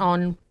joining us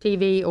on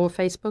TV or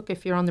Facebook.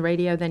 If you're on the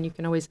radio, then you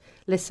can always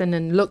listen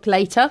and look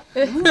later.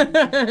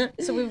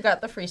 So we've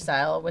got the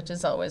freestyle, which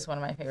is always one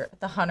of my favorite.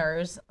 The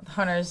hunters. The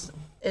hunters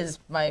is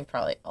my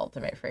probably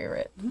ultimate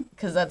favorite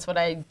because that's what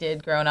I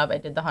did growing up. I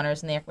did the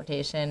hunters and the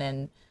equitation,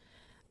 and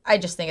I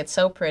just think it's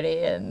so pretty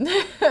and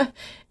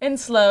and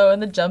slow,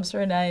 and the jumps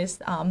are nice.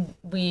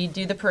 We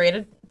do the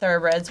paraded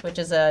thoroughbreds, which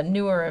is a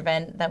newer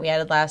event that we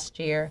added last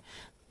year.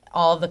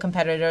 All of the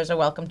competitors are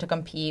welcome to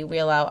compete. We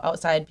allow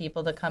outside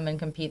people to come and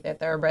compete their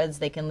thoroughbreds.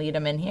 They can lead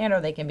them in hand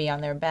or they can be on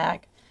their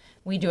back.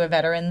 We do a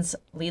veterans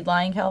lead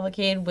line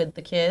cavalcade with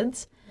the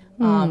kids,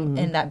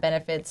 and that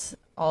benefits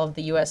all of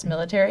the U.S.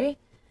 military.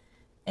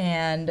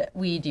 And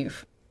we do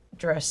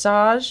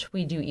dressage,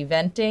 we do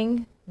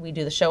eventing, we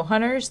do the show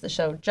hunters, the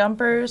show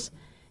jumpers,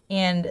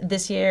 and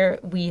this year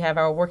we have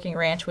our working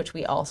ranch, which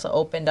we also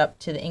opened up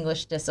to the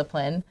English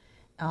discipline,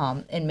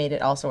 and made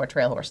it also a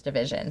trail horse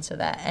division so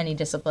that any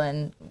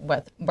discipline,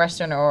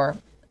 Western or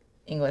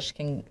English,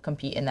 can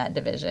compete in that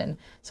division.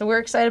 So we're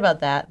excited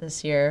about that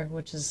this year,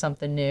 which is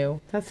something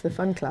new. That's the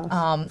fun class.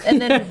 And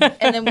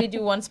then we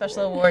do one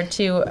special award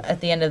too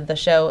at the end of the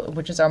show,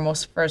 which is our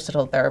most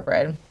versatile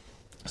thoroughbred.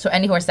 So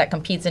any horse that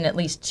competes in at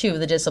least two of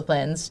the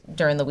disciplines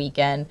during the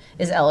weekend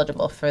is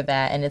eligible for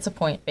that, and it's a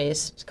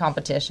point-based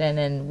competition,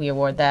 and we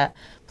award that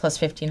plus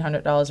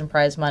 $1,500 in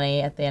prize money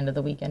at the end of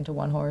the weekend to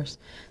one horse.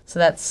 So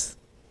that's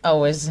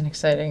always an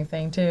exciting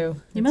thing too.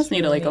 You must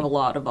need a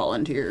lot of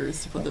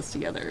volunteers to put this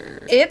together.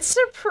 It's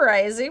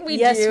surprising. We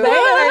do. There's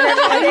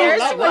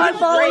one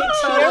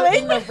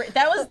volunteer.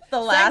 That was the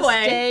last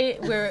day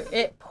where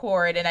it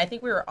poured, and I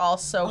think we were all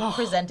soaked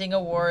presenting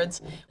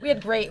awards. We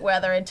had great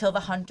weather until the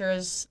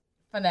hunters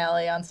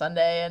finale on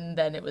Sunday, and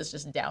then it was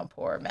just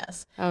downpour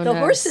mess. The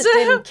horses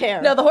didn't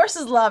care. No, the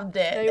horses loved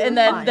it. And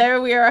then fine.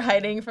 There we are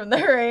hiding from the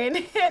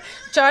rain.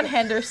 John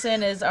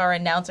Henderson is our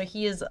announcer.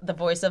 He is the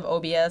voice of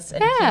OBS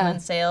and Human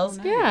Sales.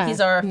 Yeah. He's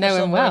our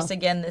official voice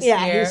again this year.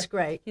 Yeah, he's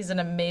great. He's an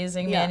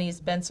amazing man. He's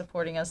been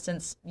supporting us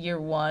since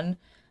year one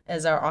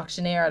as our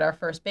auctioneer at our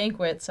first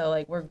banquet.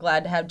 So, we're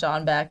glad to have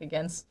John back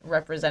against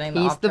representing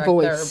the off-track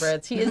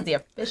thoroughbreds. He is the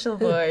official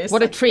voice.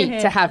 What a treat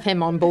to have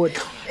him on board.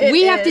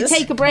 We have to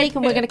take a break,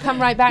 and we're going to come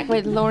right back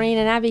with Laureen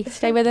and Abby.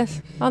 Stay with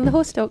us on the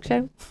Horse Talk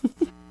Show.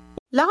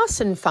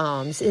 Larson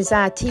Farms is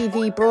our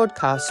TV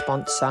broadcast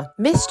sponsor.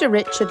 Mr.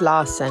 Richard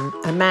Larson,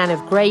 a man of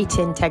great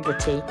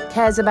integrity,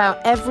 cares about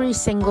every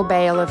single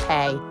bale of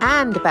hay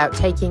and about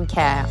taking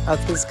care of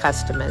his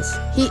customers.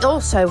 He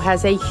also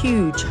has a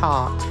huge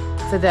heart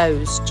for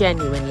those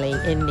genuinely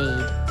in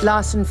need.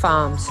 Larson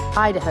Farms,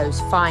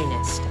 Idaho's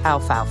finest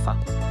alfalfa.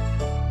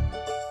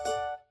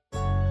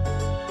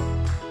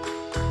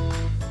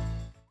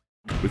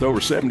 With over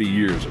 70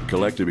 years of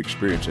collective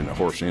experience in the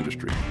horse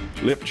industry,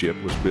 Lip Chip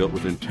was built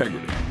with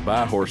integrity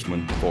by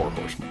horsemen for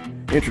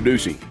horsemen.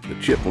 Introducing the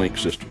Chip Link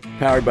system.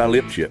 Powered by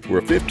Lip Chip, where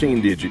a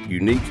 15-digit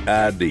unique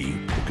ID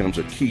becomes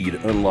a key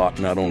to unlock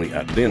not only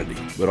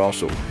identity, but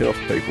also health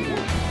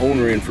paperwork,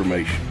 owner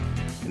information,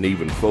 and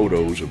even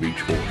photos of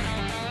each horse.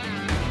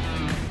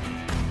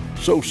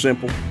 So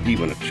simple,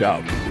 even a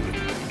child can do it.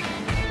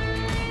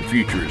 The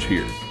future is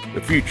here. The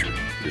future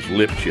is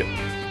Lip Chip.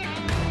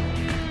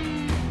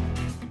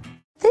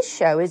 This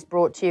show is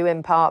brought to you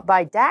in part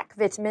by DAC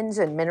Vitamins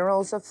and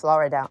Minerals of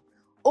Florida.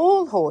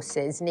 All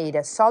horses need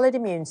a solid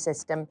immune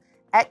system,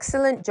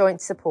 excellent joint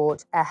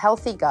support, a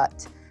healthy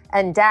gut,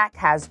 and DAC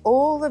has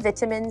all the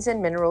vitamins and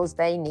minerals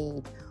they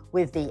need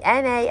with the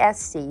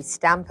NASC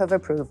stamp of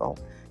approval.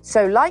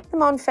 So like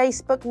them on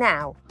Facebook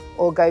now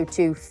or go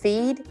to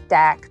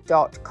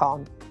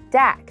feeddac.com.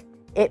 DAC,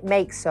 it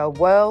makes a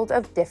world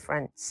of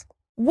difference.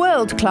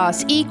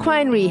 World-class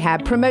equine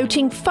rehab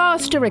promoting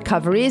faster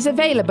recovery is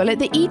available at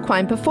the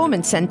Equine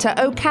Performance Centre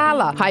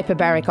Ocala.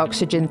 Hyperbaric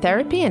oxygen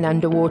therapy, an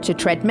underwater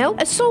treadmill,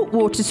 a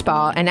saltwater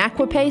spa, an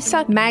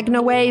aquapacer,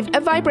 MagnaWave, a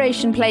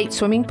vibration plate,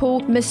 swimming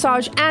pool,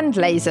 massage and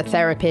laser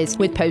therapies.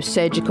 With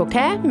post-surgical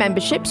care,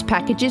 memberships,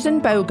 packages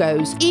and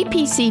BOGOs,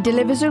 EPC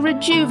delivers a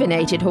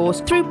rejuvenated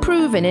horse through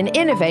proven and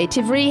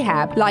innovative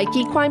rehab. Like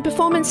Equine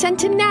Performance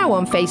Centre now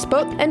on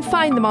Facebook and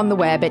find them on the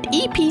web at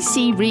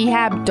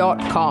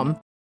epcrehab.com.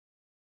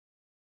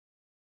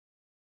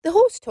 The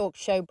Horse Talk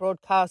Show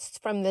broadcasts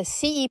from the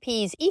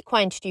CEP's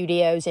Equine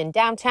Studios in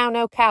downtown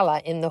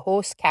Ocala in the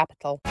horse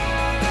capital.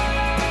 Hi,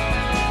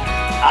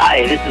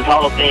 this is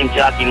Hall of Fame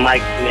jockey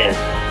Mike Smith.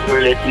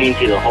 You're listening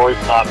to the Horse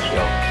Talk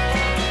Show.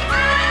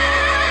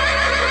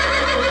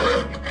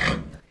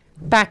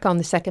 Back on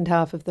the second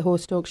half of the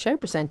Horse Talk Show,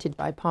 presented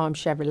by Palm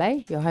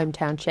Chevrolet, your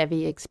hometown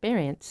Chevy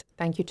experience.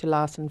 Thank you to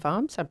Larson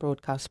Farms, our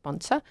broadcast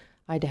sponsor.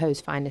 Idaho's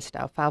finest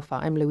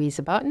alfalfa. I'm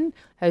Louisa Barton,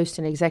 host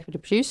and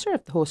executive producer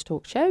of the Horse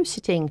Talk Show.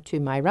 Sitting to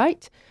my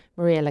right,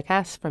 Maria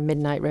Lacasse from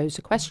Midnight Rose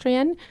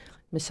Equestrian,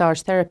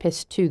 massage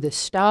therapist to the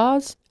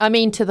stars. I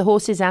mean, to the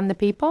horses and the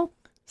people.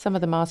 Some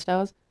of them are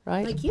stars,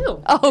 right? Like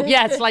you. Oh,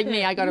 yes, like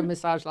me. I got a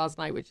massage last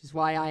night, which is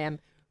why I am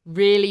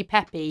really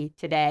peppy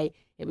today.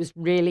 It was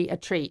really a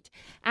treat.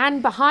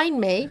 And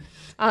behind me,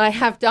 I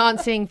have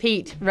Dancing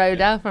Pete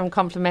Rhoda from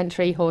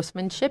Complimentary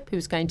Horsemanship,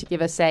 who's going to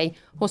give us a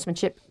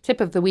horsemanship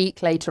tip of the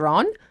week later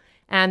on.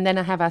 And then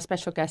I have our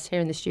special guest here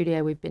in the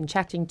studio we've been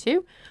chatting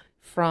to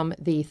from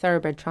the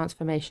Thoroughbred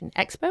Transformation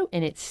Expo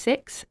in its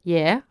 6th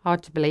year,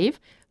 hard to believe,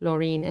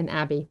 Laureen and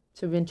Abby.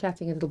 So we've been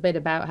chatting a little bit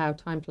about how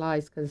time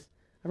flies, because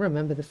I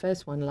remember the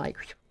first one like...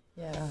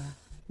 Yeah.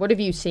 What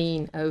have you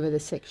seen over the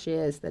 6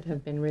 years that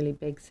have been really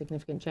big,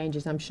 significant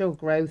changes? I'm sure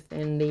growth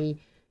in the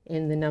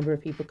number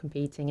of people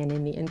competing and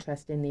in the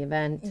interest in the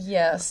event.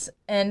 Yes,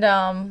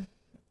 and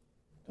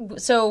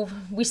so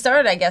we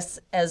started, I guess,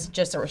 as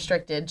just a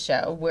restricted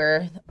show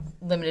where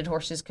limited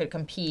horses could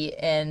compete,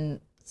 and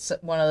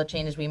one of the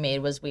changes we made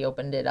was we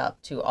opened it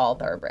up to all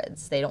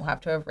thoroughbreds. They don't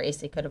have to have raced.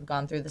 They could have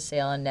gone through the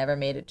sale and never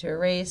made it to a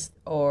race,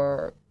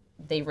 or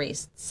they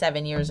raced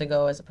 7 years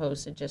ago as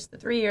opposed to just the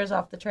 3 years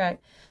off the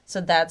track.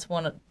 So that's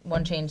one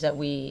change that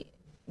we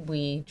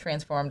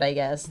transformed, I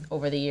guess,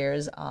 over the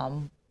years,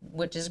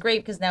 which is great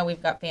because now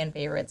we've got fan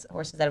favorites,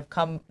 horses that have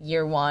come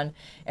year one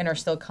and are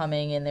still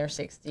coming in their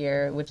 6th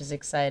year, which is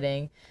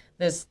exciting.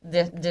 There's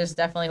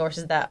definitely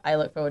horses that I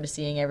look forward to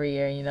seeing every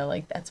year, you know,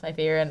 like that's my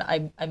favorite.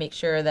 And I make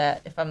sure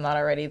that if I'm not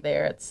already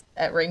there, it's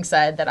at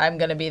ringside, that I'm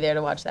going to be there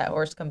to watch that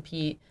horse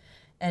compete.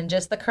 And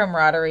just the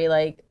camaraderie,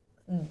 like,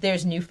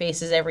 there's new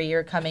faces every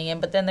year coming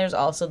in, but then there's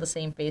also the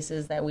same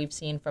faces that we've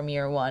seen from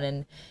year one.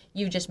 And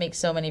you just make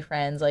so many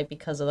friends, like,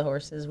 because of the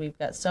horses. We've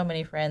got so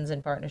many friends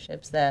and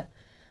partnerships that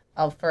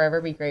I'll forever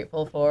be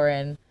grateful for.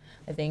 And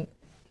I think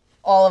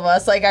all of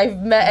us, like,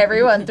 I've met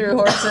everyone through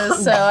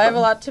horses, so I have a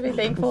lot to be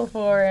thankful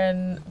for.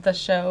 And the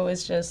show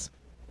is just,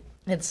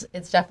 it's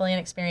definitely an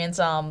experience.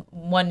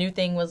 One new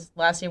thing was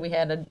last year we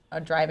had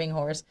a driving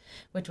horse,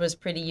 which was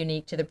pretty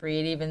unique to the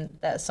breed. Even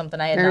that's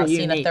something I had not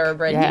seen a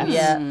thoroughbred do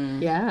yet.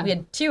 Yeah, we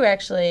had 2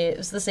 actually. It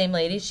was the same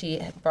lady.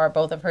 She brought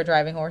both of her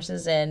driving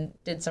horses and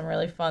did some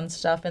really fun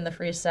stuff in the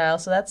freestyle.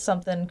 So that's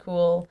something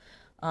cool.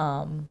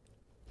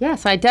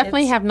 Yes, I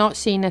definitely have not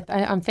seen it.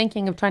 I'm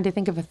thinking of trying to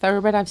think of a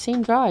thoroughbred I've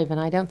seen drive, and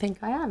I don't think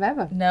I have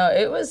ever. No,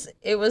 it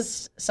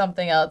was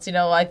something else. You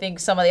know, I think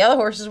some of the other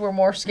horses were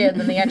more scared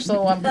than the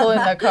actual one pulling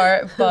the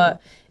cart,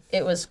 but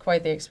it was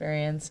quite the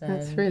experience. And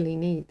that's really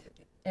neat.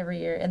 Every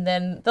year. And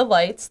then the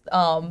lights,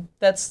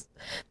 that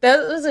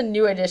was a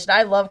new addition.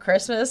 I love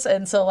Christmas,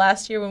 and so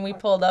last year when we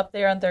pulled up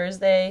there on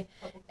Thursday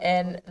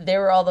and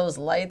there were all those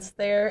lights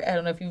there, I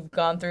don't know if you've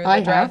gone through the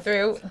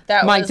drive-through.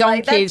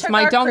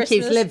 My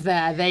donkeys live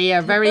there. They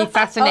are very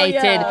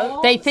fascinated.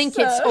 They think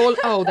it's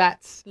all,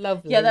 that's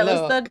lovely. Yeah, that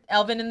was the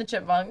Alvin and the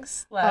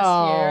Chipmunks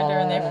last year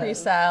during their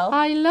freestyle.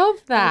 I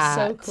love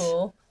that. It was so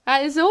cool.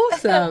 That is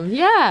awesome.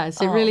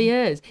 Yes, it really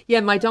is.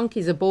 Yeah, my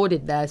donkeys are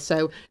boarded there,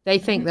 so they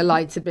think the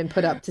lights have been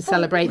put up to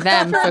celebrate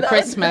them for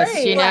Christmas,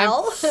 you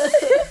know?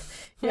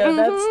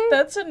 Yeah,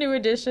 that's a new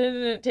addition,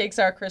 and it takes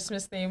our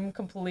Christmas theme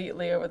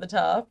completely over the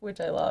top, which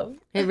I love.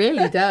 It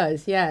really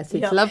does, yes.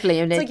 It's lovely,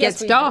 and it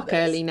gets dark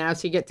early now,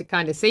 so you get to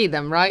kind of see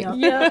them, right?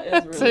 Yeah,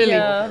 it's really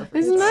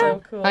Isn't that?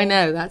 So cool. I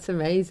know, that's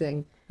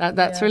amazing.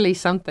 That's really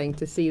something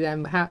to see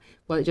them.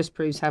 It just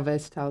proves how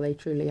versatile they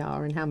truly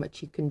are and how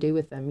much you can do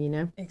with them, you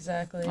know?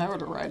 Exactly. I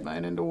would ride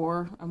mine into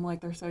war. I'm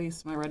like, they're so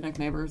used to my redneck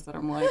neighbors that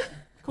I'm like,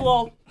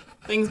 cool,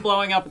 things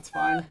blowing up, it's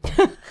fine.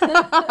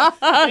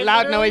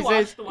 Loud noises.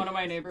 Watched one of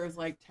my neighbors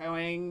like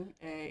towing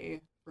a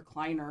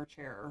recliner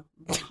chair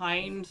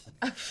behind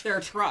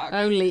their truck.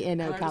 Only in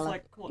And I'm Ocala. just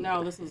like, cool.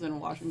 No, this was in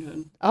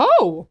Washington.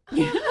 Oh!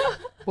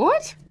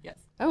 What? Yes.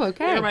 Oh,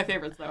 okay. They're my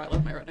favorites, though. I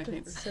love my redneck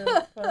neighbors. So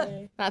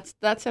funny.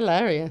 That's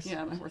hilarious.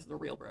 Yeah, my horses are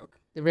real broke.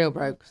 The real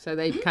broke. So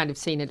they've kind of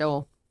seen it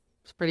all.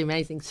 It's pretty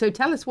amazing. So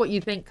tell us what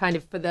you think kind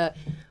of for the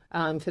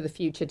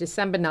future.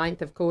 December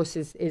 9th, of course,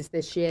 is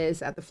this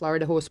year's at the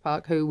Florida Horse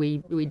Park, who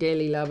we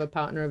dearly love.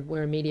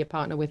 We're a media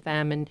partner with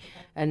them,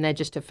 and they're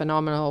just a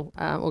phenomenal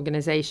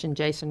organization.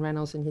 Jason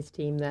Reynolds and his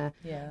team there.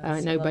 Yeah,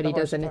 nobody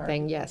does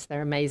anything. Yes,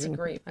 they're amazing. It's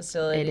a great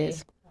facility. It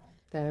is.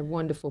 They're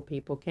wonderful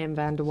people. Kim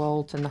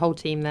Vanderwalt and the whole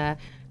team there.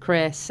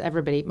 Chris,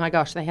 everybody. My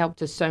gosh, they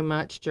helped us so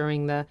much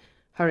during the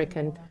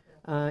hurricane.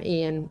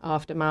 Ian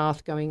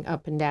aftermath, going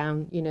up and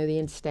down, the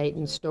interstate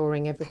and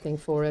storing everything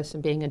for us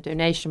and being a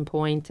donation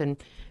point. And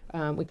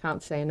we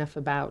can't say enough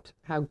about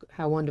how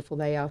wonderful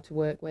they are to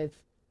work with.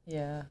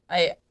 Yeah,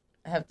 I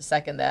have to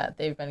second that.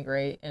 They've been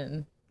great,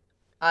 and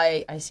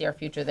I see our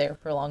future there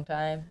for a long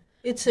time.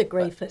 It's a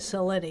great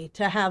facility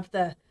to have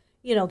the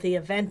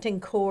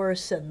eventing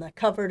course and the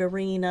covered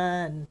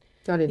arena and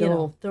got it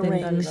all. The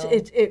rings.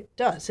 It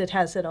does. It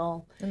has it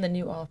all. And the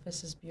new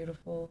office is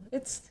beautiful.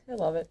 I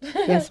love it.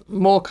 Yes,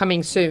 more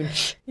coming soon.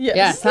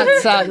 Yes.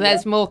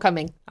 There's more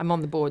coming. I'm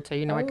on the board, so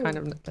I kind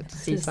of get to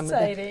see some of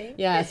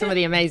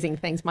the amazing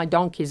things. My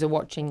donkeys are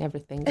watching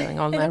everything going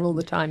on there all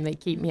the time. They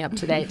keep me up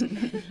to date.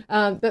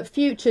 But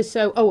future.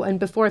 So, and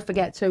before I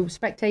forget, so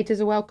spectators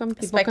are welcome.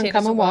 People can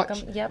come and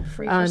watch. Yep,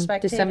 free for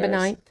spectators. December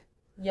 9th.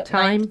 Yep,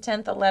 time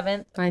 9th, 10th,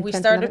 11th. 9th, We 10th,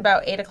 start 11th. at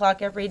about 8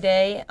 o'clock every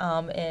day,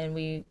 and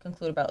we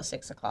conclude about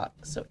 6 o'clock.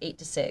 So 8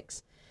 to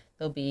 6.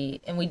 And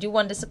we do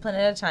one discipline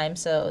at a time,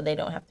 so they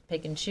don't have to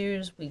pick and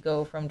choose. We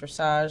go from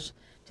dressage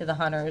to the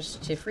hunters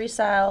to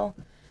freestyle,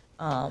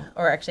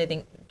 or actually I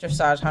think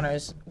dressage,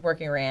 hunters,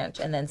 working ranch,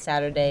 and then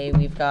Saturday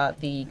we've got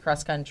the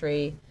cross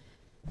country,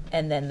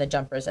 and then the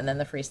jumpers, and then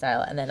the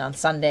freestyle. And then on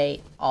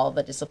Sunday, all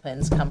the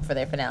disciplines come for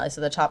their finale.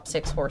 So the top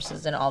 6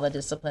 horses in all the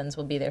disciplines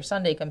will be there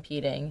Sunday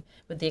competing,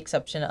 with the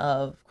exception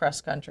of cross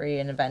country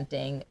and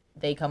eventing.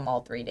 They come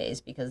all 3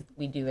 days because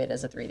we do it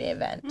as a 3-day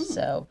event.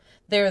 So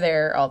they're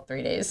there all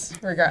 3 days,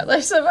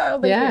 regardless of how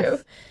they do.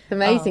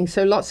 Amazing.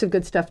 So lots of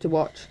good stuff to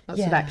watch.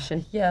 Lots of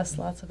action. Yes,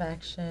 lots of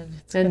action.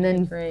 It's and gonna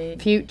then be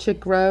great. Future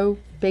grow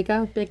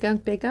bigger.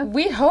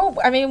 We hope.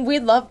 I mean,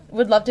 would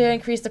love to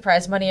increase the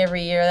prize money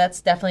every year.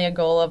 That's definitely a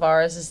goal of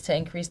ours, is to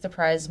increase the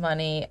prize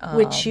money.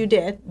 Which you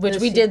did. Which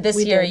we did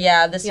this year.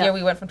 Yeah, this Yeah. year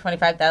we went from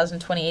 25,000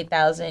 to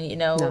 28,000.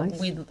 Nice.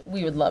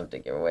 We would love to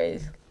give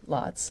away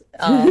lots.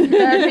 That'd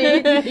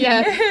be,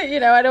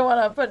 I don't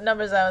want to put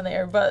numbers out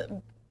there, but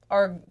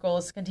our goal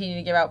is to continue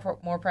to give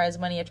out more prize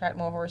money, attract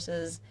more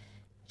horses,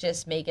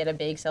 just make it a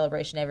big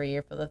celebration every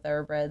year for the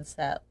thoroughbreds,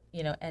 that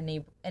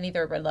any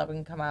thoroughbred lover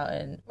can come out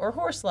or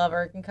horse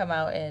lover can come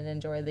out and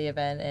enjoy the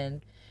event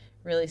and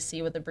really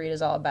see what the breed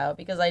is all about,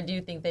 because I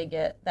do think they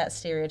get that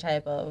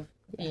stereotype of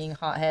being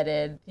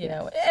hot-headed,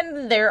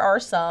 and there are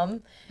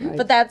some,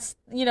 but that's,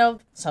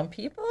 some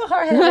people are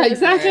hard-headed.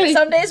 Exactly.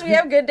 Some days we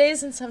have good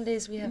days and some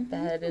days we have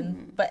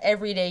bad, but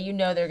every day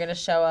they're going to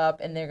show up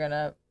and they're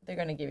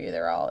going to give you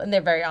their all, and they're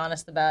very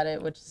honest about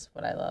it, which is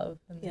what I love.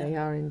 They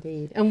are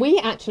indeed. And we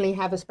actually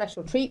have a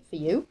special treat for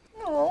you.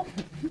 Oh.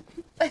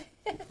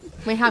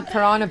 We have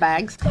piranha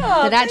bags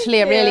that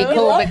actually are really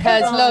cool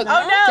because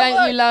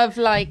you love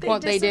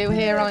what they do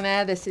here on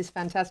air? This is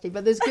fantastic.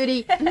 But there's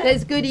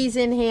goodies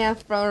in here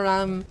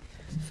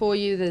for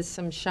you. There's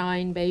some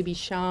baby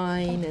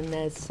shine, and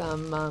there's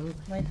some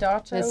my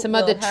daughter. There's some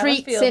other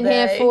treats in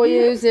here for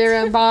you,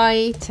 Zero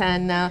Bite,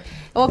 and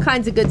all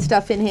kinds of good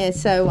stuff in here.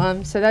 So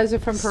those are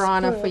from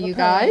Piranha for you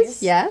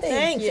guys. Yes,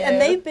 thanks. And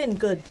they've been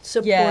good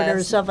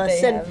supporters of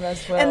us,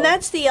 and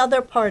that's the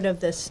other part of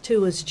this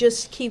too, is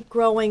just keep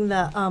growing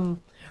the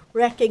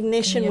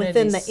recognition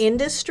within the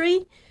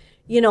industry.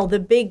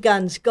 The big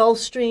guns,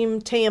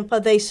 Gulfstream, Tampa,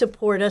 they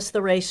support us, the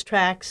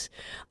racetracks.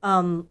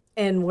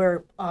 And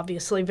we're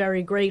obviously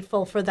very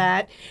grateful for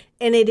that.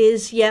 And it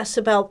is, yes,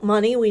 about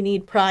money. We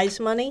need prize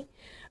money.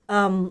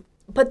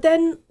 But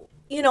then,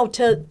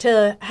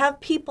 to have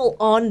people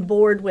on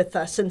board with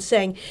us and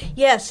saying,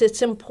 yes,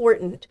 it's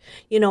important.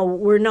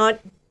 We're not,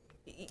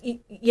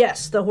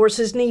 yes, the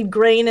horses need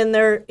grain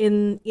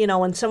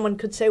and someone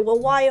could say, well,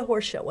 why a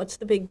horse show? What's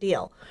the big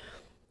deal?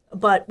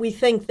 But we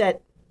think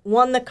that,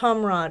 one, the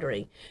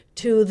camaraderie,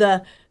 two,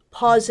 the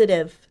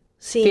positive,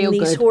 seeing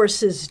these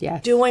horses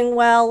doing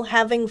well,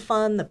 having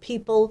fun, the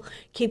people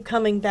keep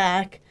coming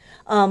back.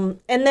 And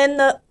then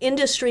the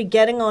industry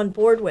getting on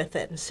board with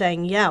it and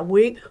saying, yeah,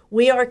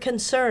 we are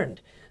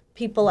concerned.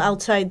 People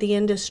outside the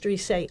industry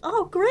say,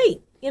 oh,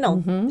 great.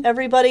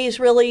 Everybody's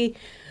really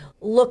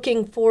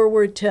looking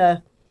forward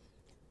to,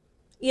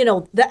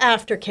 the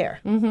aftercare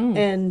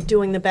and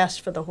doing the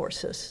best for the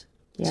horses.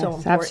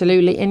 Yes,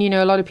 absolutely. And,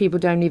 a lot of people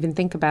don't even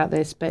think about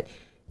this, but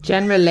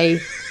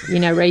generally,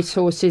 race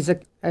horses are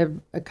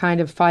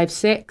kind of 5,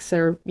 6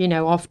 or,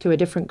 off to a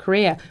different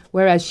career.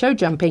 Whereas show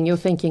jumping, you're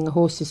thinking a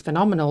horse is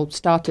phenomenal.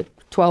 Start at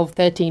 12,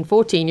 13,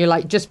 14. You're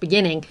like just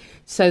beginning.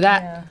 So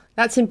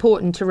that's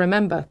important to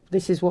remember.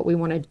 This is what we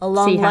want to see happen. A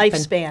long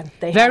lifespan.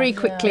 Very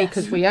quickly,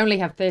 because we only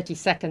have 30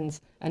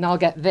 seconds, and I'll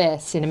get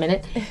this in a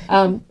minute.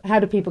 How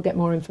do people get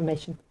more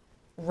information?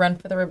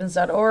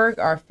 runfortheribbons.org,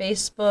 our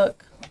Facebook,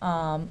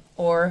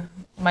 or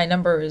my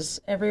number is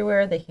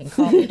everywhere. They can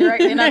call me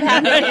directly, and I'm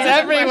happy to answer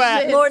everywhere.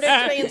 questions.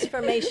 Florida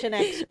Transformation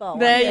Expo.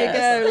 There you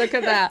go. Look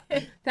at that.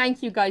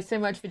 Thank you guys so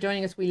much for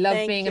joining us. We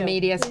love being a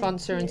media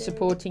sponsor and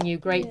supporting you.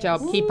 Great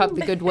job. Keep up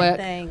the good work.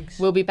 Thanks.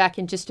 We'll be back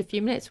in just a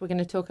few minutes. We're going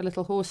to talk a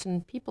little horse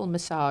and people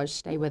massage.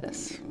 Stay with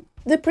us.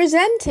 The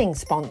presenting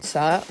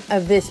sponsor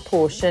of this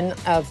portion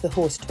of the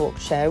Horse Talk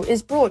Show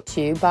is brought to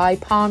you by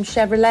Palm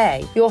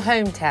Chevrolet, your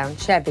hometown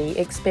Chevy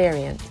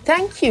experience.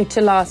 Thank you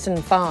to Larson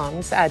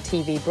Farms, our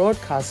TV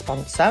broadcast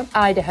sponsor,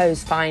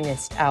 Idaho's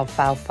finest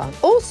alfalfa.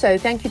 Also,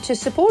 thank you to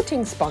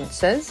supporting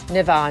sponsors,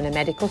 Nirvana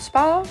Medical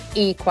Spa,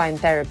 Equine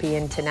Therapy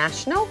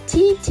International,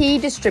 TT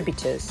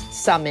Distributors,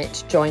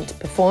 Summit Joint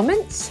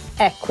Performance,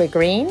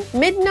 Equigreen,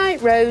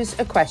 Midnight Rose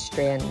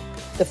Equestrian,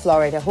 the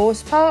Florida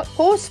Horse Park,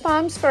 Horse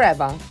Farms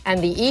Forever,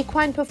 and the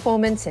Equine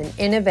Performance and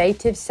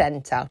Innovative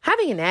Center.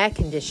 Having an air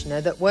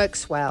conditioner that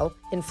works well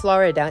in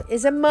Florida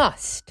is a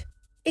must.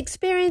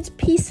 Experience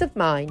peace of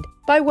mind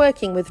by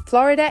working with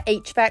Florida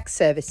HVAC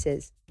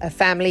Services, a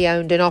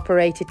family-owned and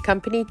operated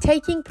company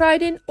taking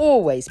pride in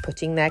always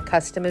putting their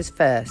customers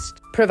first,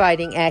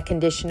 providing air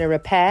conditioner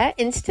repair,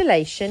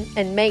 installation,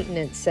 and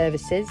maintenance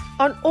services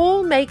on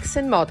all makes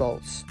and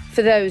models.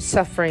 For those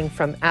suffering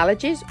from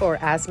allergies or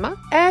asthma,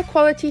 air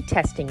quality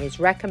testing is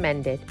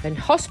recommended and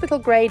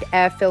hospital-grade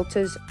air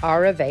filters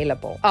are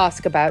available.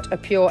 Ask about a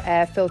pure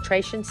air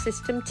filtration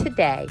system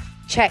today.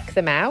 Check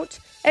them out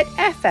at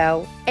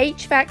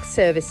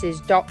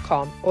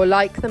flhvacservices.com or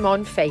like them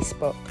on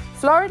Facebook.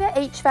 Florida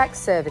HVAC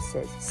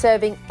Services,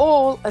 serving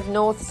all of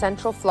North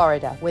Central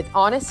Florida with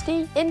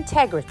honesty,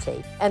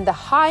 integrity, and the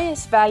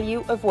highest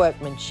value of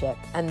workmanship.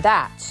 And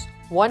that's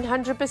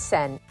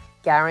 100%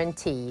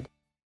 guaranteed.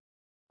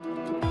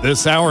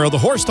 This hour of the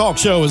Horse Talk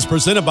Show is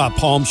presented by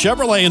Palm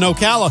Chevrolet in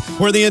Ocala,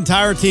 where the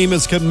entire team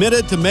is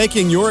committed to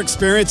making your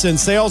experience in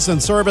sales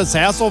and service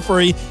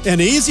hassle-free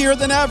and easier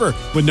than ever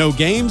with no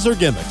games or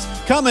gimmicks.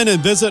 Come in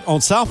and visit on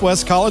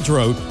Southwest College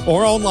Road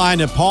or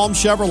online at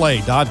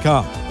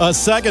palmchevrolet.com. A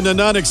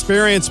second-to-none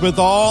experience with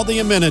all the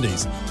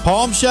amenities.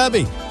 Palm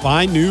Chevy,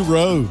 find new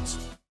roads.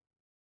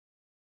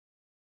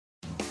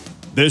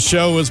 This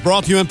show is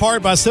brought to you in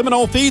part by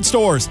Seminole Feed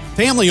Stores,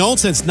 family owned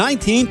since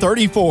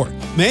 1934.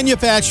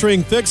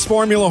 Manufacturing fixed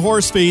formula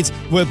horse feeds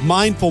with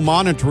mindful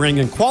monitoring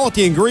and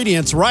quality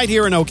ingredients right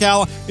here in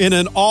Ocala in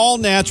an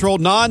all-natural,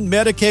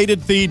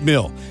 non-medicated feed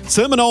mill.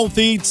 Seminole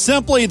Feed,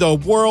 simply the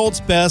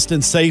world's best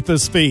and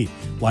safest feed.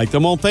 Like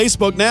them on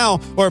Facebook now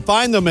or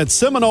find them at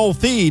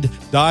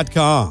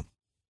seminolefeed.com.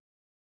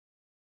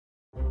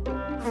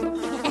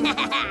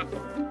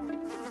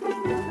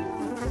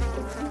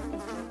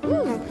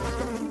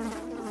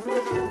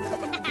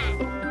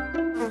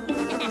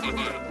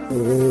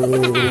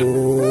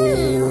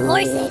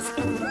 Horses.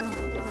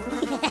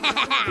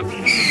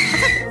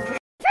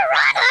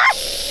 Piranha!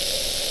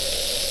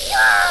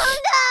 Oh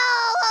no!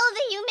 Oh,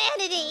 the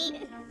humanity!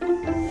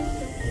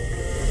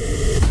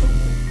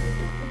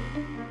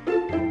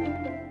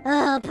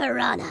 Oh,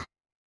 piranha.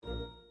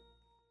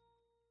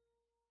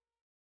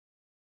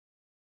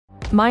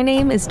 My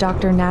name is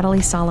Dr.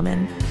 Natalie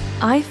Solomon.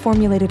 I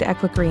formulated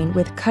Equigreen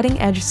with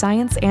cutting-edge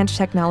science and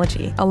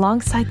technology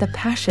alongside the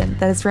passion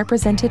that is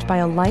represented by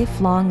a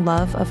lifelong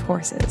love of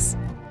horses.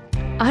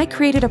 I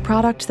created a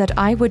product that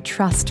I would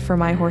trust for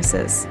my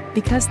horses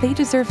because they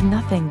deserve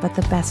nothing but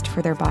the best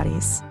for their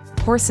bodies.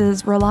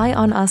 Horses rely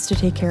on us to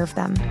take care of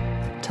them,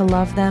 to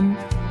love them,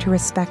 to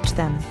respect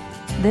them.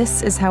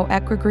 This is how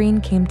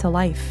Equigreen came to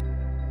life.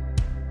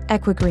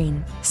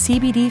 Equigreen,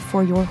 CBD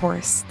for your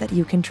horse that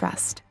you can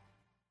trust.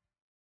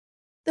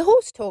 The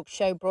Horse Talk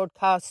Show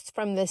broadcasts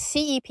from the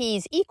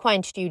CEP's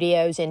Equine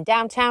Studios in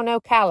downtown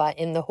Ocala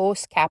in the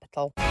horse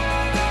capital.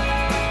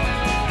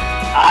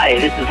 Hi,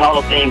 this is Hall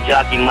of Fame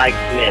jockey Mike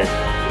Smith.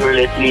 You're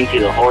listening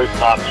to the Horse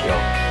Talk Show.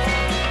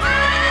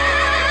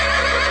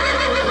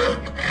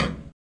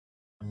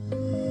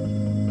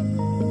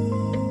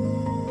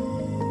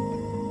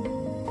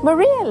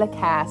 Maria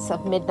Lacasse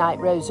of Midnight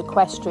Rose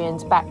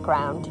Equestrian's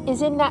background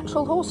is in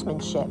natural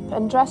horsemanship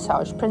and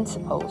dressage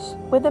principles,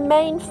 with a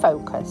main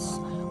focus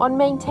on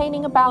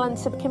maintaining a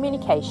balance of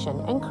communication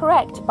and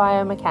correct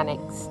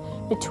biomechanics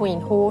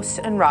between horse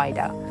and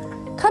rider.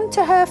 Come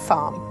to her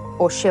farm,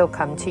 or she'll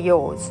come to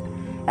yours.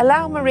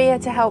 Allow Maria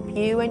to help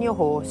you and your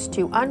horse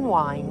to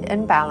unwind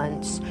and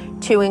balance,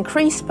 to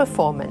increase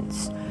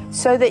performance,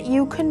 so that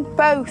you can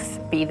both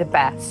be the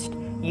best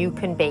you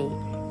can be,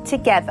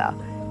 together,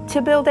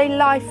 to build a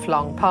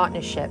lifelong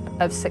partnership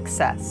of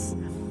success.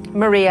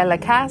 Maria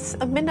Lacasse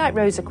of Midnight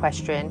Rose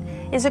Equestrian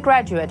is a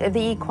graduate of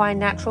the Equine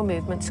Natural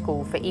Movement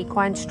School for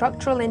Equine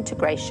Structural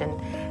Integration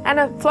and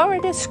a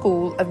Florida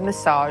School of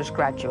Massage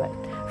graduate.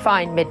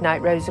 Find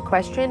Midnight Rose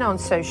Equestrian on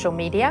social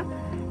media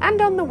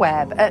and on the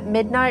web at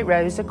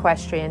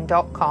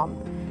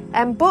midnightroseequestrian.com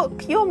and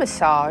book your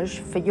massage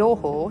for your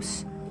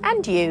horse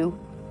and you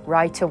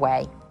right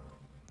away.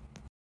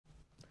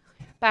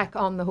 Back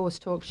on the Horse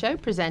Talk Show,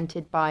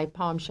 presented by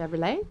Palm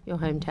Chevrolet, your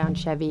hometown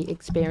Chevy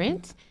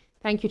experience.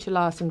 Thank you to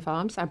Larson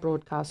Farms, our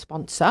broadcast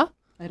sponsor.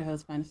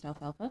 Idaho's finest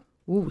alfalfa.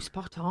 Ooh,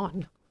 spot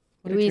on.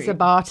 What a Louisa treat.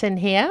 Barton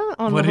here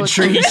on What the a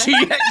treat.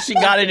 She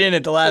got it in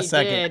at the last She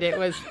second. did. It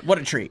was. What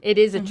a treat. It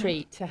is a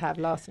treat to have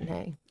Larson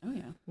Hay. Oh,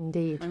 yeah.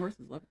 Indeed. My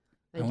horses love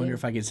it. I wonder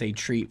if I could say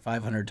treat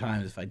 500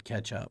 times if I'd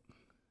catch up.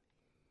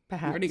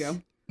 Perhaps. Where'd he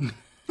go?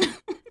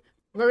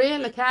 Maria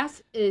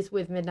Lacasse is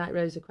with Midnight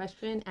Rose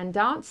Equestrian and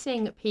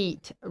Dancing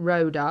Pete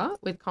Roda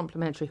with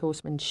Complimentary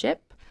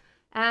Horsemanship.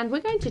 And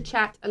we're going to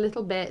chat a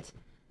little bit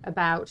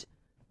about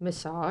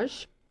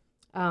massage.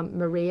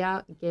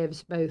 Maria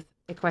gives both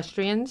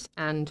equestrians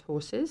and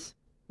horses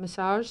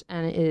massage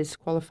and is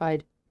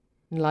qualified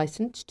and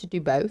licensed to do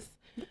both.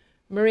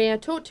 Maria,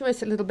 talk to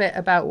us a little bit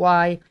about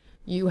why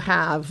you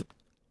have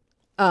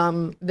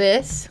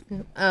this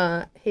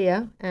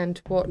here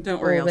and what. Don't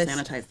worry, all I'll this...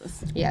 sanitize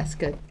this. Yes,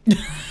 good.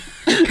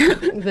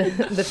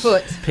 the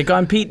foot. Pick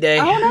on Pete Day.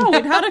 Oh no,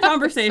 we've had a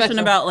conversation Special.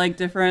 about like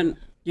different,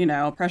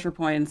 pressure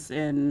points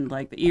in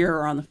like the ear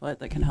or on the foot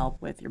that can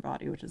help with your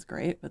body, which is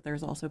great. But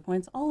there's also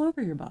points all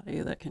over your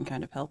body that can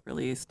kind of help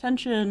release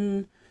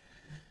tension,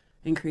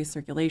 increase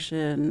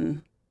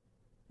circulation,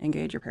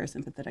 engage your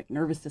parasympathetic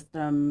nervous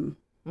system.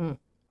 Mine's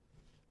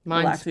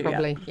Relax you,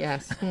 probably,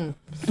 yes.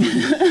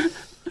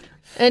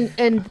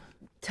 And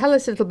tell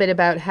us a little bit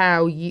about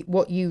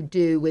what you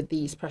do with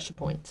these pressure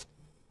points.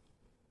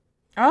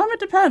 It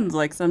depends.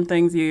 Like some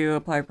things you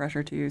apply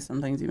pressure to,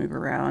 some things you move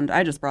around.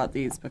 I just brought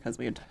these because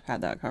we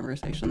had that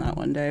conversation that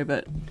one day,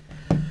 but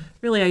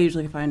really I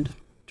usually find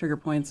trigger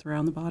points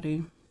around the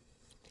body.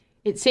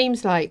 It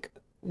seems like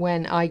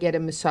when I get a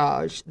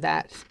massage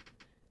that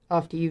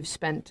after you've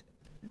spent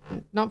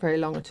not very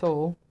long at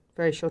all,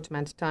 very short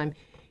amount of time,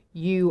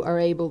 you are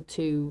able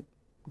to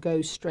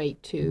go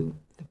straight to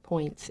the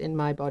points in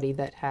my body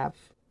that have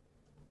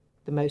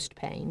the most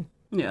pain.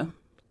 Yeah.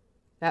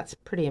 That's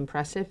pretty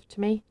impressive to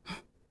me.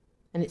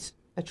 And it's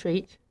a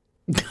treat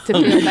to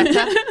feel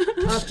better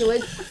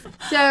afterwards.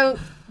 So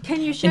can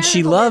you share And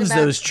she a little bit loves about-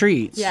 those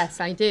treats. Yes,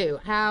 I do.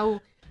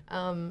 How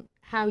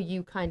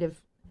you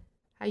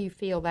how you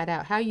feel that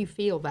out, how you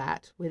feel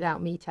that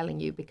without me telling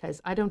you,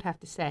 because I don't have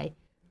to say,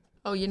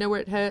 oh, you know where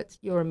it hurts?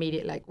 You're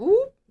immediately like,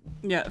 ooh.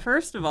 Yeah,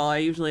 first of all, I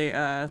usually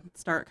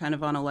start kind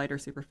of on a lighter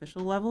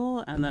superficial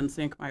level and then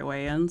sink my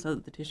way in so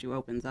that the tissue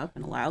opens up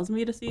and allows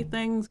me to see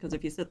things. Because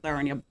if you sit there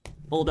and you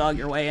bulldog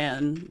your way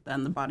in,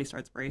 then the body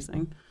starts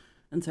bracing.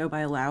 And so by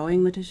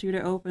allowing the tissue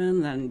to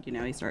open, then,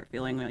 you start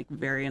feeling like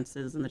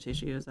variances in the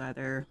tissues,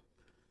 either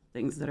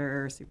things that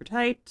are super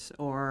tight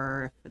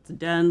or if it's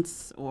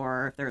dense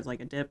or if there's like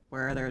a dip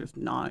where there's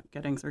not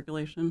getting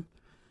circulation.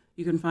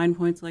 You can find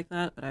points like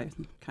that, but I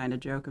kind of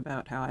joke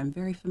about how I'm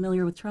very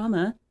familiar with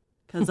trauma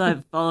because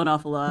I've fallen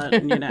off a lot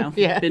and,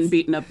 Yes. been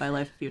beaten up by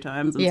life a few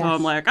times. And Yes. so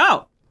I'm like,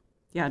 oh,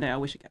 yeah, no,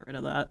 we should get rid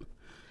of that.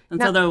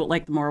 And so, though,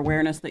 like the more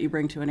awareness that you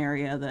bring to an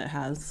area that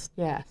has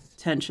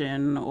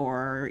tension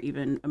or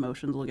even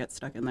emotions will get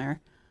stuck in there.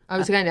 I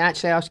was going to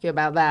actually ask you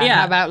about that. Yeah.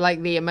 How about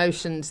like the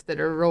emotions that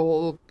are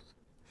all...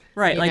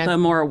 Right, like the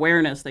more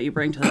awareness that you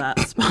bring to that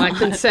spot. I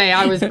can say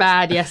I was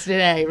bad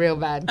yesterday, real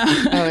bad.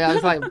 I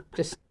was like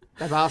just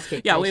a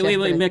basket. Yeah, case we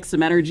yesterday. mix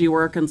some energy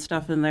work and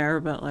stuff in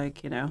there, but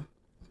like,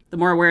 the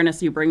more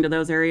awareness you bring to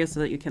those areas so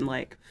that you can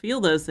like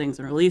feel those things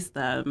and release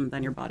them,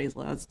 then your body's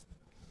allowed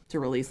to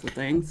release the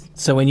things.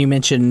 So when you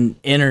mention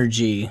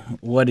energy,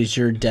 what is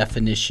your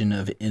definition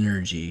of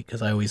energy?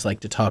 Because I always like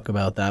to talk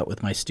about that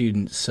with my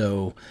students.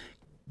 So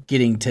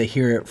getting to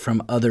hear it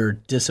from other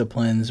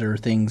disciplines or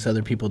things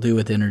other people do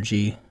with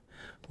energy,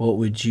 what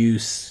would you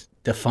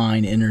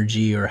define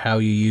energy or how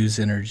you use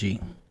energy?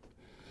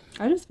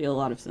 I just feel a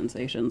lot of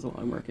sensations while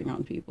I'm working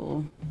on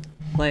people.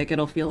 Like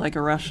it'll feel like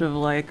a rush of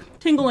like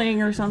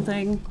tingling or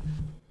something.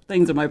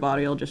 Things in my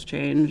body will just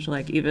change.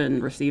 Like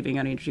even receiving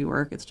energy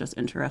work, it's just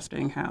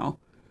interesting how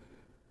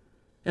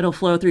it'll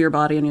flow through your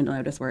body and you'll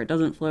notice where it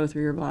doesn't flow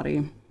through your body.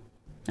 And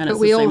But it's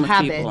we the all same with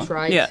have people. it,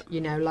 right?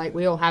 Yeah. Like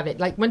we all have it.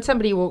 Like when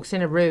somebody walks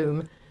in a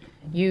room,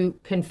 you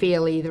can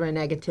feel either a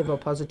negative or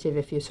positive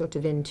if you're sort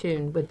of in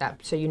tune with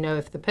that. So you know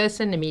if the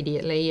person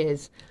immediately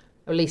is,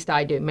 or at least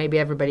I do, maybe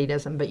everybody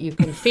doesn't, but you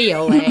can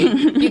feel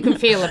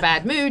a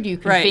bad mood, you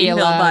can feel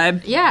a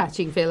vibe. Yeah,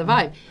 so you can feel a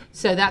vibe.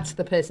 So that's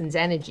the person's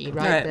energy,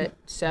 right? Right.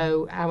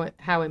 So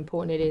how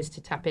important it is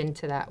to tap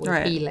into that with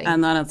Right. healing.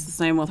 And then it's the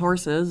same with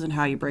horses and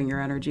how you bring your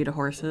energy to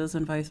horses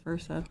and vice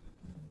versa.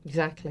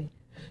 Exactly.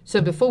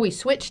 So before we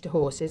switch to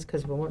horses,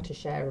 because we want to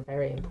share a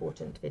very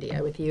important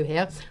video with you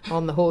here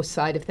on the horse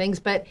side of things,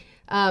 but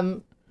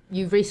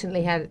you've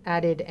recently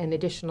added an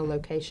additional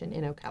location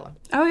in Ocala.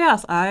 Oh,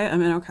 yes. I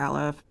am in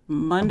Ocala.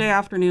 Monday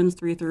afternoons,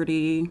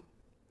 3:30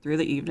 through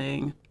the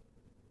evening,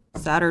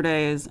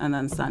 Saturdays, and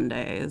then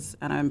Sundays.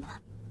 And I'm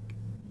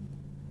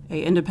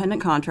a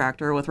independent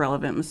contractor with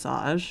Relevant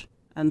Massage.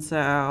 And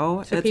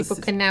so people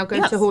can now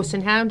go to Horse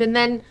and Hound and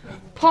then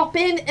pop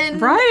in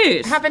and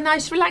have a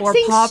nice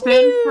relaxing or pop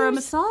snooze. in for a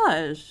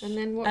massage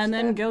And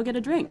then go get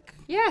a drink.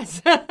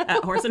 Yes.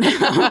 At Horse and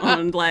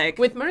Hound, like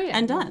with Maria.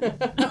 and done.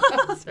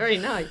 That's very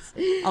nice.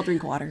 I'll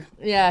drink water.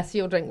 Yes,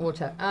 you'll drink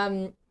water.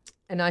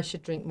 And I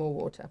should drink more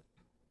water.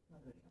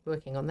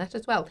 Working on that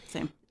as well.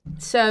 Same.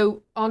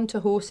 So on to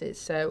horses.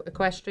 So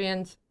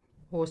equestrians,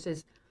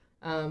 horses.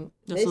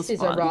 This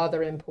is a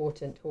rather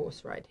important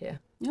horse right here.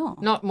 Yeah.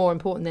 Not more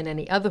important than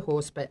any other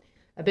horse, but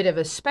a bit of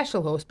a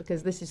special horse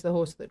because this is the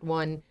horse that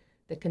won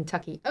the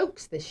Kentucky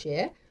Oaks this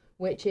year,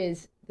 which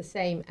is the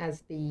same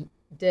as the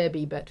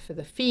Derby, but for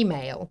the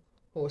female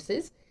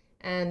horses.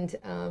 And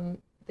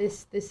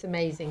this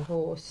amazing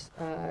horse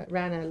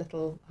ran a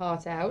little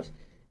heart out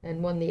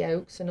and won the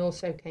Oaks, and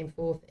also came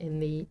forth in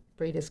the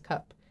Breeders'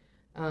 Cup.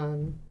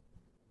 The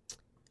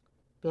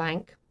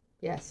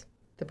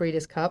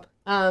Breeders' Cup.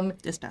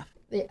 Good stuff.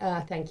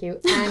 Thank you.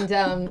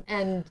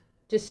 And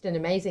just an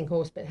amazing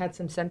horse, but had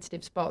some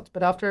sensitive spots.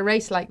 But after a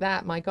race like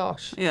that, my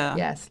gosh. Yeah.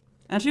 Yes.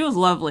 And she was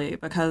lovely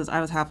because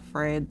I was half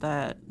afraid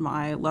that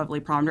my lovely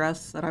prom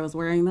dress that I was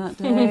wearing that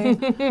day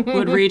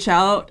would reach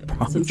out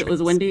since it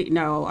was windy.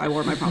 No, I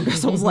wore my prom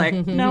dress. I was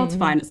like, no, it's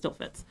fine. It still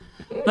fits.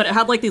 But it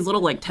had like these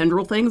little like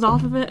tendril things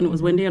off of it, and it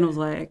was windy, and I was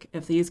like,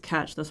 if these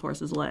catch this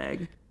horse's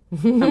leg,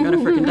 I'm gonna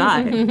freaking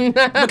die.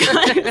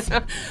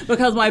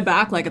 because my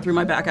back, like I threw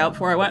my back out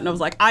before I went, and I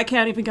was like, I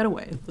can't even get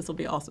away. This will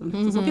be awesome.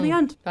 This will be the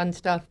end. Fun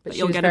stuff. But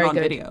you'll get it on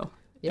video.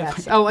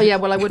 Yes. Oh, yeah.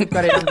 Well, I would have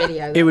got it on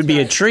video. It would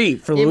be a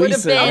treat for Louisa. It would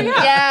have been,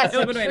 yes, It a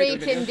would have treat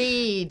been a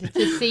indeed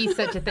to see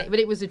such a thing. But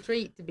it was a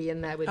treat to be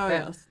in there with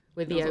yes.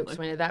 with the Oaks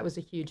winner. That was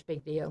a huge,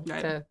 big deal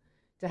to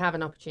have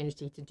an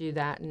opportunity to do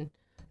that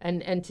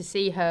and to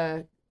see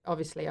her,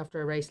 obviously, after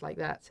a race like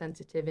that,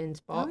 sensitive in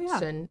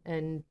spots,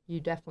 and you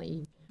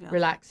definitely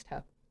relaxed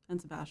her.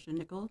 And Sebastian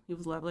Nickel, he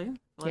was lovely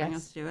for letting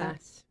us do it.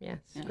 Yes.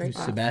 Great.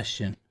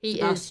 Sebastian. He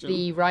is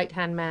the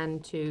right-hand man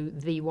to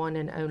the one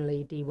and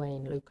only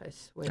Dwayne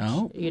Lucas, which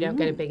you don't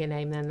get a bigger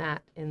name than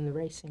that in the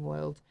racing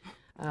world.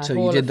 So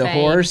you did the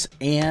horse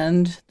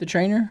and the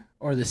trainer,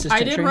 or the assistant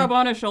trainer? I did rub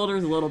on his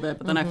shoulders a little bit,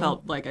 but then I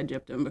felt like I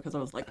gypped him because I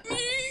was like,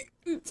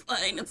 it's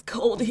fine, it's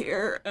cold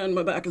here, and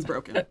my back is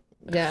broken.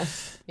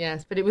 Yes,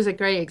 but it was a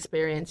great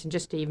experience, and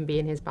just to even be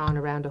in his barn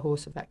around a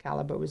horse of that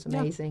caliber was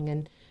amazing,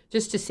 and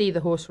just to see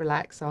the horse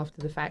relax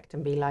after the fact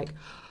and be like,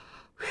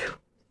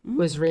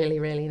 was really,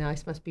 really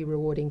nice. Must be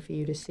rewarding for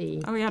you to see.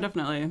 Oh, yeah,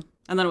 definitely.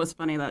 And then it was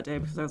funny that day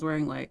because I was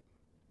wearing, like,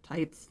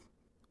 tights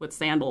with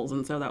sandals,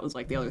 and so that was,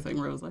 like, the other thing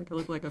where I was like, I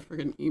look like a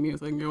friggin' emu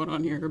thing going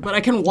on here, but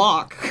I can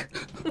walk.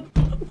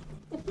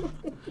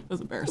 It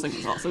was embarrassing. It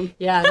was awesome.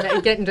 Yeah,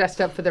 getting dressed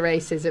up for the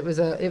races, it was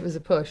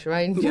a push,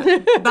 right? Yeah.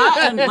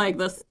 That and, like,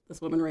 this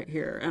woman right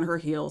here, and her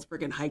heels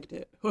friggin'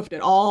 hoofed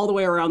it all the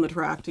way around the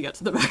track to get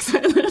to the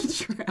backside of the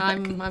track.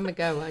 I'm a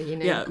goer, you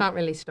can't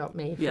really stop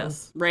me.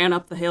 Yes, ran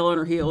up the hill on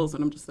her heels,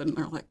 and I'm just sitting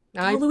there like,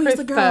 I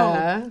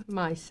prefer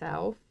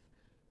myself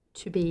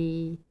to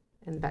be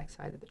in the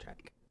backside of the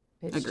track.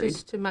 It's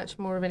just too much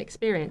more of an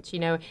experience,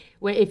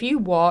 where if you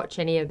watch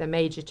any of the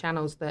major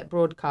channels that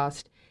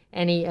broadcast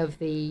any of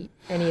the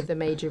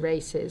major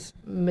races,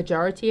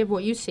 majority of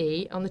what you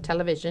see on the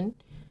television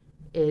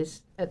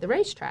is at the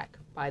racetrack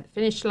by the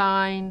finish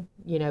line,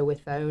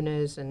 with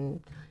owners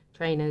and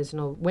trainers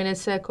and all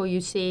winner's circle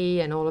you see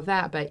and all of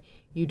that, but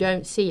you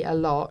don't see a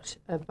lot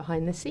of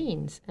behind the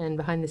scenes, and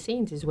behind the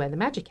scenes is where the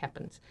magic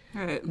happens.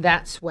 Right.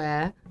 That's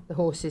where the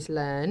horses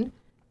learn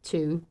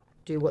to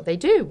do what they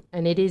do,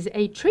 and it is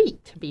a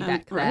treat to be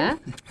back there.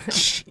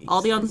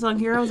 All the unsung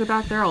heroes are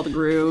back there, all the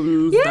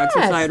grooms, the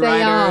exercise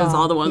riders,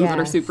 all the ones that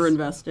are super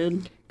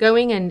invested.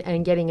 Going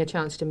and getting a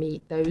chance to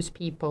meet those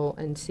people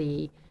and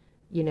see,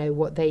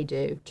 what they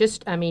do.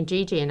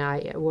 Gigi and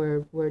I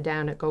were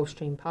down at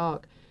Gulfstream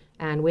Park,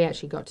 and we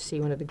actually got to see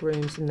one of the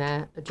grooms in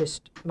there,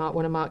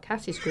 one of Mark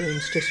Cassie's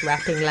grooms, just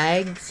wrapping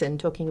legs and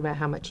talking about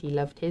how much he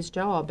loved his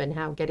job and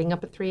how getting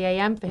up at 3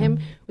 a.m. for him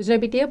was no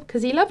big deal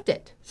because he loved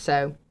it.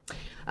 So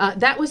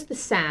that was the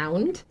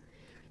sound.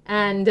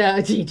 And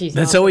Gigi's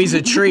That's always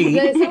a treat.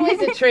 It's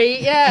always a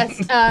treat,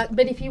 yes.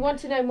 But if you want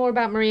to know more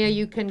about Maria,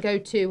 you can go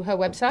to her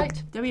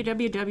website.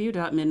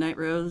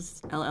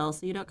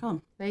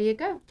 www.midnightrosellc.com. There you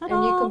go. Ta-da.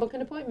 And you can book an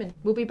appointment.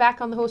 We'll be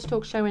back on the Horse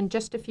Talk Show in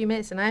just a few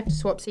minutes, and I have to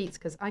swap seats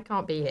because I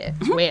can't be here.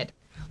 It's weird.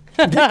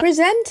 The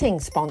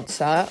presenting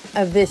sponsor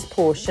of this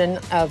portion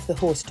of the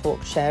Horse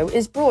Talk Show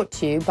is brought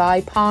to you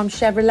by Palm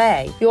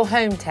Chevrolet, your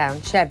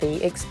hometown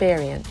Chevy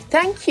experience.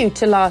 Thank you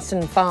to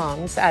Larson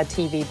Farms, our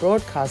TV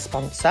broadcast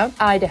sponsor,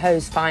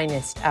 Idaho's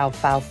finest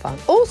alfalfa.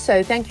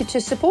 Also, thank you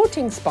to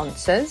supporting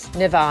sponsors,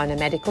 Nirvana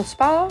Medical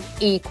Spa,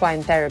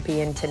 Equine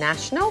Therapy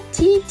International,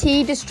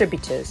 TT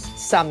Distributors,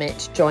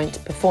 Summit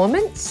Joint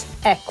Performance,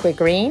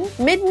 Equigreen,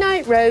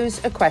 Midnight Rose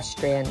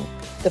Equestrian,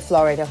 the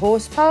Florida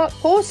Horse Park,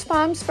 Horse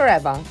Farms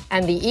Forever,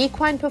 and the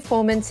Equine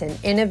Performance and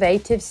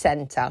Innovative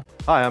Center.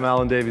 Hi, I'm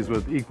Alan Davies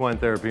with Equine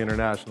Therapy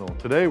International.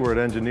 Today we're at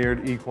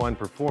Engineered Equine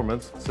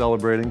Performance,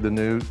 celebrating the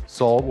new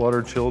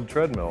saltwater chilled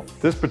treadmill.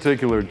 This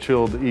particular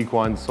chilled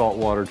equine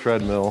saltwater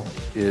treadmill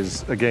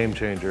is a game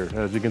changer.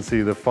 As you can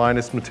see, the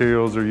finest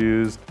materials are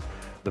used.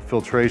 The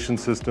filtration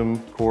system,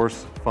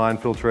 coarse, fine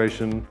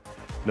filtration,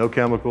 no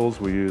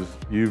chemicals. We use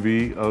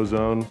UV,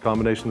 ozone,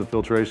 combination of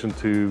filtration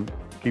to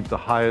keep the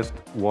highest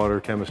water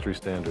chemistry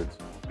standards.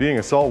 Being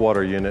a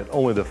saltwater unit,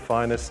 only the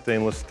finest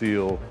stainless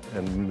steel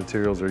and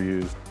materials are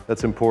used.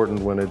 That's important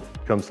when it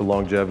comes to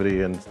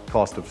longevity and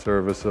cost of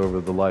service over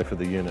the life of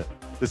the unit.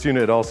 This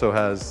unit also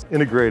has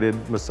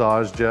integrated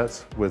massage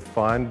jets with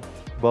fine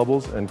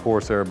bubbles and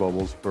coarse air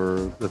bubbles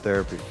for the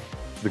therapy.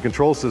 The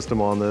control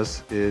system on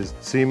this is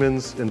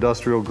Siemens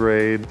industrial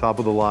grade, top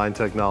of the line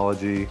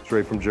technology,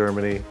 straight from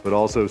Germany, but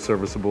also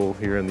serviceable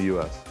here in the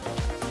US.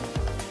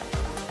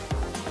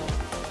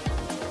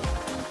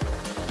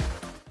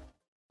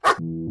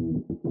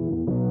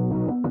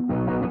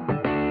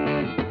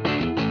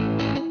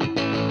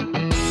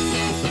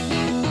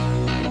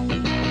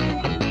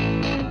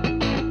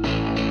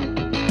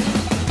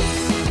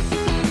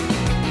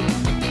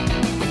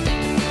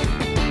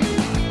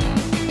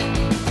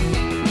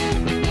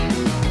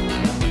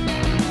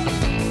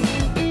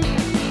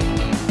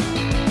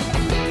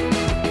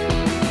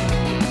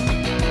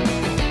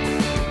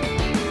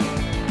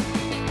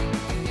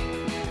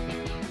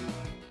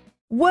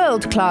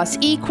 World-class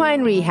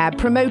equine rehab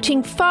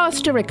promoting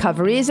faster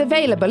recovery is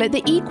available at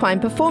the Equine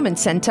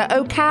Performance Centre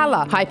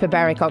Ocala.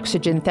 Hyperbaric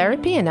oxygen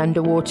therapy, an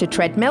underwater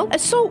treadmill, a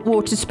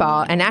saltwater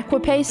spa, an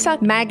aquapacer,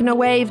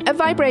 MagnaWave, a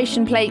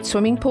vibration plate,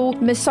 swimming pool,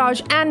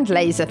 massage and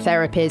laser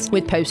therapies.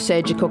 With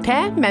post-surgical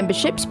care,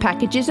 memberships,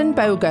 packages and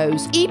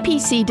BOGOs,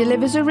 EPC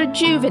delivers a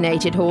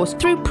rejuvenated horse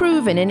through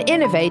proven and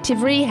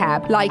innovative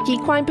rehab. Like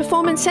Equine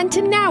Performance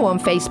Centre now on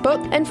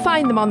Facebook and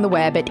find them on the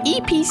web at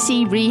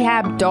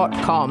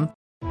epcrehab.com.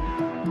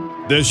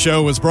 This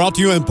show was brought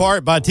to you in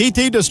part by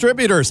TT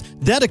Distributors,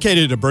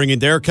 dedicated to bringing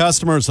their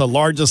customers the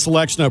largest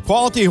selection of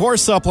quality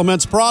horse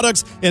supplements,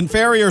 products, and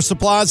farrier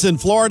supplies in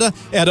Florida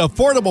at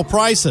affordable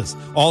prices.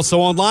 Also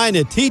online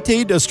at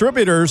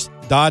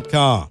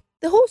ttdistributors.com.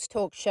 The Horse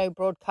Talk Show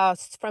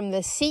broadcasts from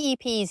the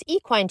CEP's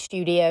Equine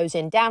Studios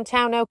in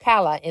downtown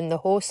Ocala in the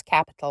horse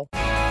capital.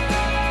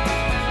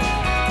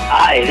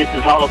 Hi, this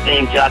is Hall of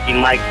Fame jockey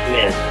Mike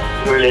Smith.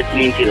 You're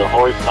listening to the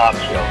Horse Talk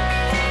Show.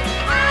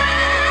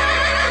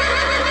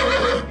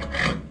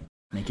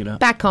 Make it up.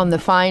 Back on the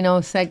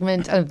final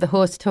segment of the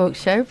Horse Talk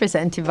Show,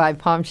 presented by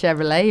Palm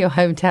Chevrolet, your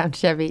hometown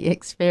Chevy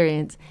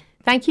experience.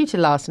 Thank you to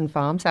Larson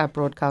Farms, our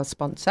broadcast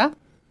sponsor.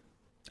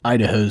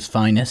 Idaho's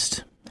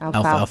finest,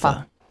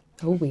 alfalfa.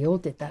 Oh, we all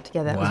did that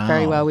together. That was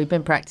very well. We've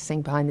been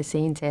practicing behind the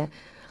scenes here.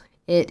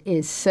 It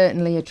is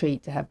certainly a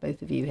treat to have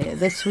both of you here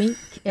this week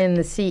in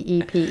the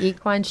CEP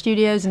Equine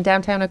Studios in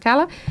downtown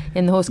Ocala,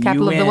 in the horse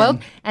capital of the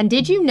world. And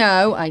did you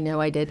know, I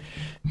know I did,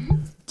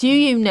 do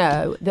you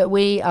know that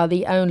we are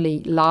the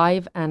only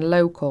live and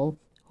local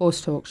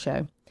horse talk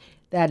show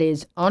that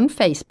is on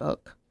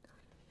Facebook,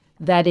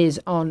 that is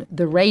on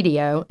the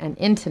radio and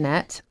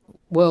internet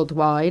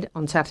worldwide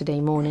on Saturday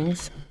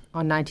mornings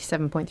on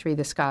 97.3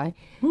 The Sky,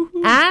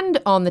 and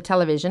on the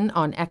television,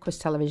 on Equus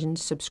Television,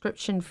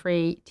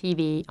 subscription-free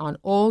TV on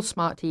all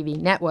smart TV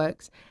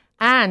networks,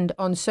 and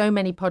on so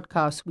many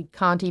podcasts we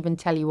can't even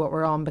tell you what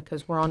we're on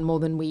because we're on more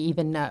than we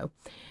even know.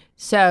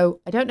 So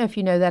I don't know if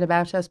you know that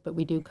about us, but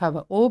we do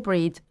cover all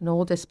breeds and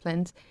all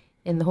disciplines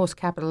in the horse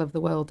capital of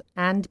the world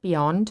and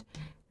beyond.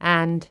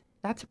 And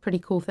that's a pretty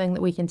cool thing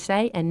that we can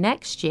say. And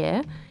next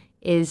year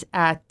is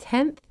our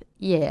 10th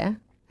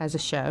year as a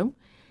show.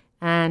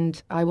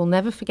 And I will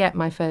never forget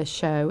my first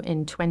show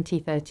in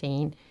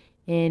 2013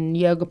 in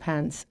yoga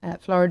pants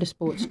at Florida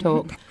Sports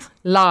Talk,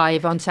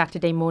 live on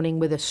Saturday morning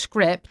with a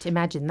script.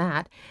 Imagine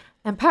that.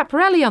 And Pat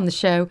Pirelli on the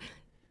show,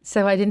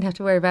 so I didn't have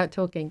to worry about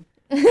talking.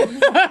 Because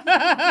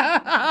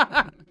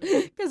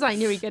I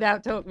knew he could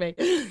out-talk me.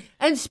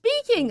 And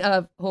speaking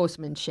of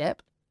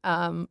horsemanship,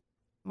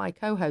 my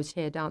co-host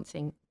here,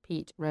 Dancing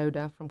Pete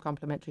Roda from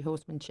Complimentary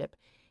Horsemanship,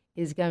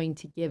 is going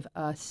to give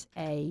us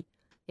a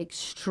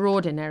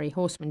extraordinary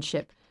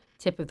horsemanship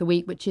tip of the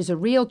week, which is a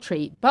real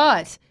treat,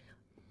 but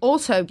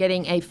also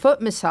getting a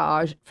foot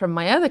massage from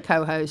my other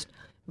co-host,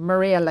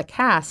 Maria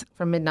Lacasse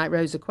from Midnight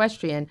Rose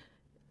Equestrian,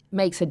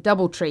 makes a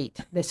double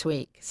treat this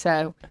week.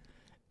 So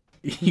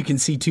you can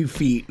see 2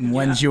 feet and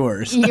one's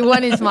yours.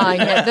 One is mine.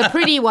 Yeah, the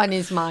pretty one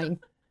is mine.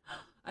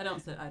 I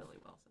don't sit idly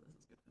well, so this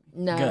is good for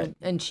me. No, Good.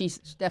 And she's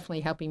definitely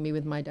helping me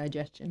with my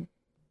digestion.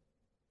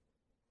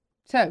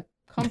 So,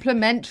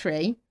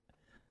 complimentary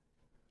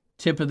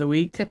Tip of the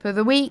week. tip of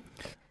the week.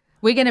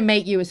 We're going to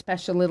make you a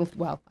special little,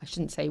 well, I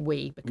shouldn't say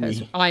we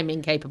because I'm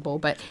incapable,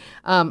 but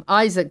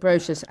Isaac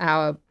Brocious,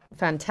 our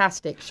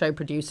fantastic show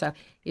producer,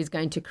 is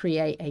going to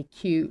create a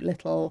cute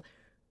little,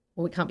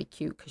 well, it can't be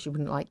cute because you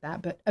wouldn't like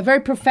that, but a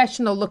very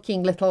professional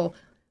looking little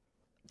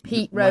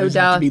Pete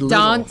Roda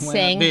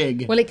dancing.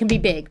 Big. Well, it can be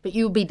big, but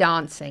you'll be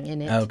dancing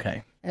in it.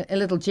 Okay. A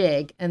little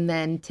jig, and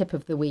then tip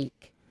of the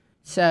week.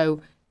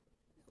 So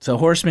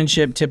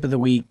horsemanship, tip of the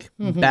week,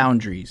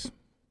 boundaries.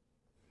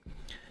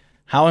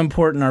 How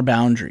important are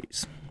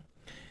boundaries?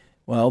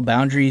 Well,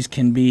 boundaries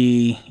can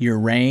be your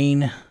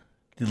rein,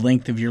 the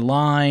length of your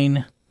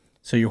line,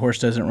 so your horse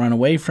doesn't run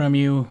away from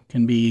you. It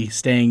can be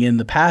staying in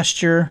the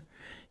pasture.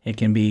 It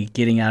can be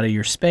getting out of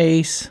your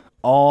space.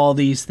 All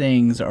these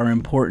things are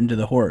important to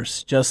the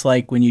horse. Just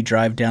like when you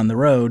drive down the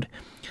road,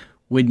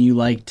 wouldn't you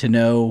like to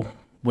know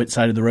what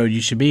side of the road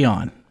you should be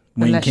on?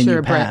 When Unless can you're you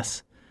a Brit.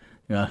 pass?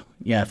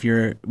 Yeah, if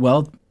you're,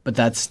 but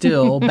that's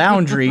still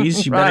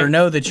boundaries. You better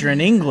know that you're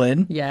in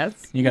England.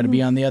 Yes. You got to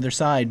be on the other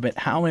side. But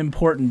how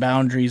important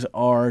boundaries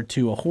are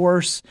to a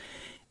horse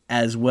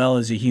as well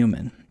as a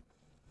human.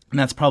 And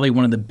that's probably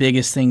one of the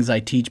biggest things I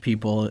teach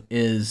people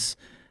is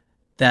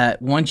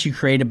that once you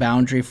create a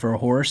boundary for a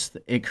horse,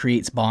 it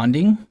creates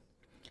bonding.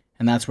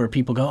 And that's where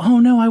people go, oh,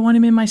 no, I want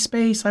him in my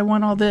space. I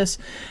want all this.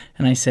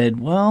 And I said,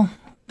 well,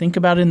 think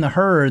about in the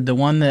herd, the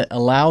one that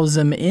allows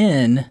them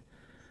in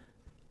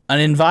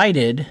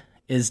uninvited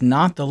is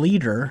not the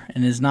leader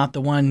and is not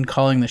the one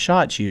calling the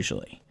shots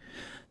usually.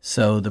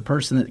 So the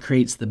person that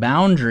creates the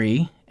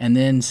boundary and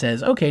then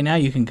says, okay, now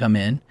you can come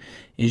in,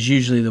 is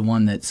usually the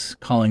one that's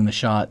calling the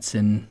shots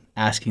and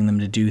asking them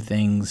to do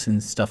things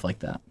and stuff like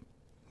that.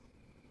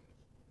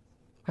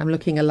 I'm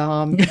looking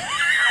alarmed.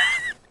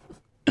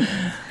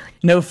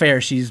 No fair.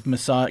 She's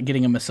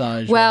getting a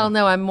massage. Well,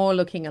 no, I'm more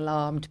looking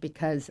alarmed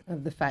because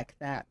of the fact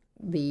that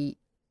the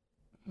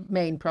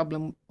main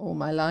problem all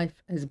my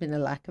life has been a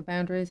lack of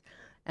boundaries.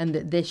 And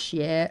that this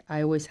year,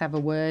 I always have a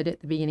word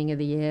at the beginning of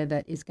the year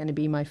that is going to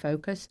be my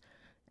focus.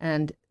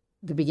 And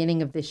the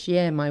beginning of this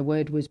year, my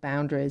word was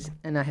boundaries.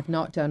 And I have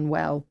not done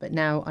well. But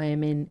now I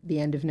am in the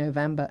end of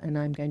November and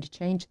I'm going to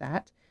change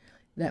that.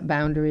 That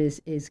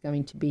boundaries is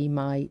going to be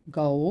my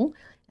goal.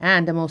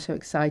 And I'm also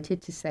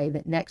excited to say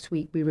that next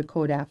week we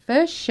record our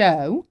first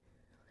show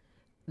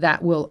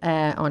that will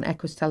air on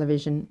Equus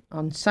Television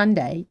on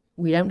Sunday.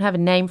 We don't have a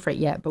name for it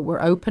yet, but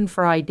we're open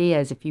for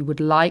ideas. If you would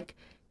like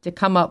to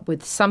come up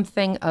with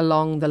something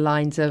along the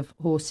lines of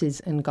horses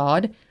and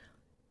God,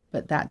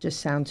 but that just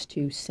sounds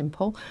too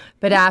simple.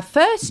 But our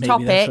first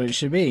topic... Maybe that's what it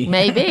should be.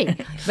 Maybe.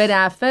 But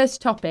our first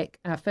topic,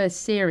 our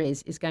first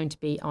series is going to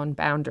be on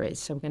boundaries.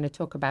 So we're going to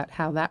talk about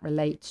how that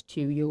relates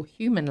to your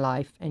human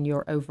life and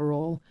your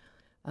overall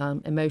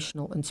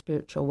emotional and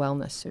spiritual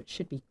wellness. So it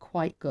should be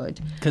quite good.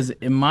 Because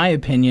in my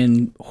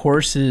opinion,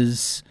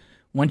 horses,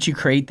 once you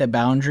create that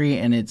boundary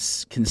and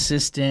it's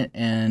consistent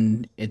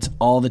and it's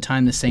all the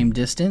time the same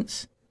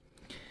distance,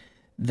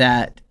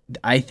 that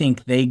I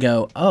think they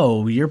go,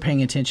 oh, you're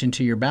paying attention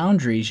to your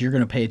boundaries, you're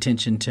going to pay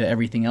attention to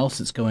everything else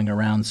that's going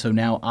around. So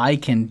now I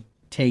can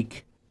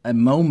take a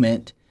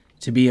moment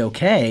to be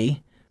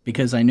okay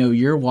because I know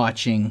you're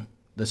watching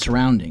the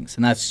surroundings.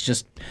 And that's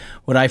just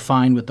what I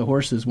find with the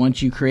horses.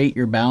 Once you create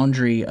your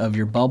boundary of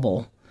your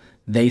bubble,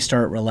 they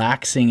start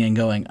relaxing and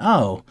going,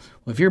 oh,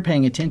 well, if you're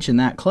paying attention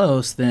that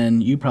close,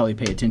 then you probably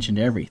pay attention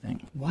to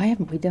everything. Why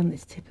haven't we done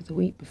this tip of the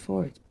week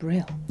before? It's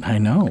brilliant. I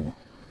know.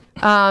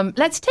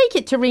 Let's take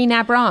it to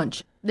Renab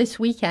Ranch. This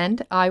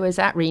weekend, I was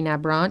at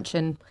Renab Ranch,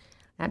 and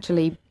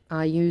actually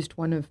I used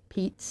one of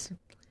Pete's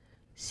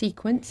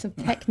sequence of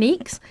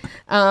techniques.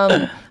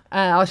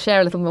 I'll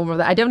share a little more of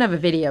that. I don't have a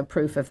video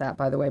proof of that,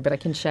 by the way, but I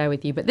can share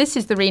with you. But this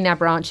is the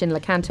Renab Ranch in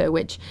Lecanto,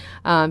 which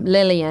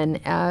Lillian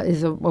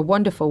is a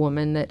wonderful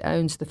woman that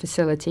owns the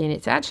facility, and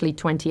it's actually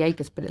 20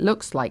 acres, but it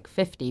looks like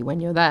 50 when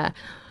you're there.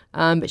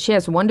 But she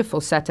has a wonderful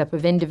setup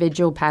of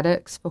individual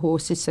paddocks for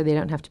horses, so they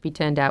don't have to be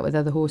turned out with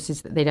other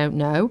horses that they don't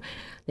know.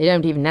 They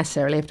don't even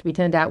necessarily have to be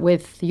turned out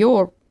with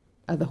your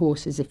other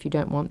horses if you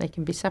don't want. They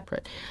can be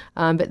separate.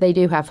 But they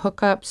do have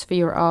hookups for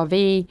your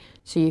RV,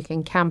 so you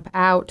can camp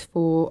out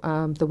for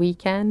the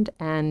weekend.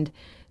 And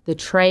the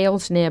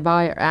trails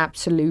nearby are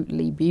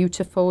absolutely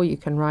beautiful. You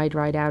can ride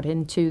right out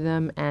into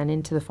them and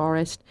into the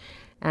forest.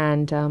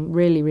 And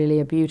really, really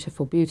a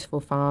beautiful, beautiful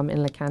farm in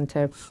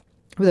Lecanto.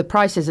 The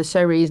prices are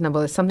so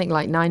reasonable. It's something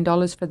like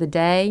 $9 for the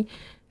day,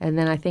 and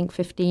then I think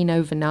 $15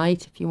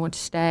 overnight if you want to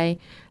stay.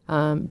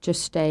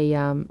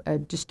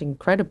 Just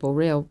incredible,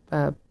 real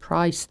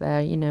price there,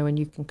 and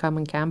you can come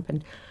and camp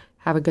and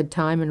have a good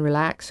time and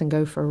relax and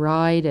go for a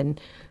ride and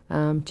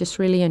just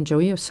really enjoy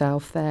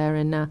yourself there.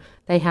 And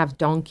they have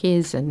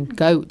donkeys and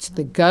goats,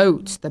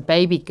 the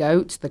baby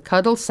goats, the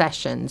cuddle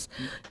sessions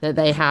that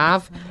they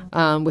have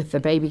with the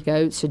baby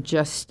goats are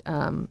just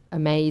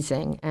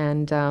amazing.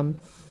 And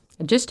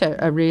just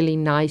a really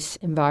nice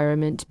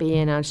environment to be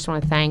in. I just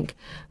want to thank,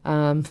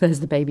 there's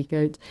the baby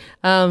goat.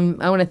 I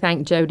want to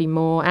thank Jody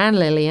Moore and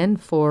Lillian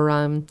for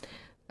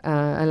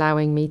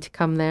allowing me to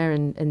come there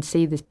and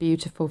see this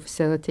beautiful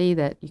facility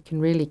that you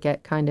can really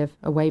get kind of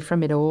away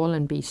from it all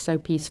and be so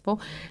peaceful.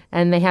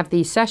 And they have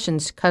these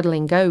sessions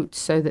cuddling goats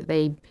so that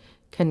they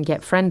can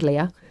get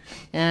friendlier.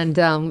 And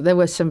there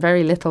were some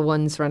very little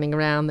ones running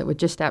around that were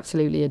just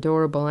absolutely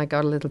adorable. I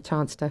got a little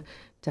chance to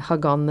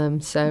hug on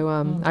them. So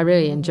I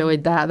really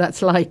enjoyed that.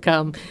 That's like,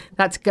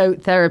 that's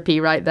goat therapy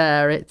right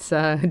there. It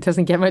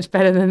doesn't get much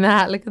better than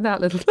that. Look at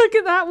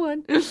that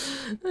one.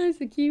 That's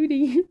a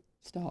cutie.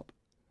 Stop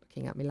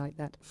looking at me like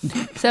that.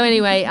 So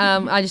anyway,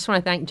 I just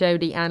want to thank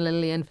Jody and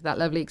Lillian for that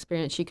lovely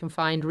experience. You can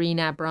find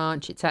Renab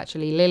Ranch. It's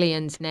actually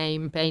Lillian's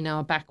name,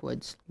 Baynar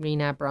backwards,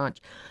 Renab Ranch.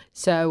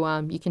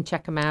 So you can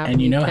check them out.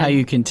 And you know how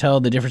you can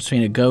tell the difference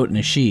between a goat and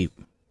a sheep?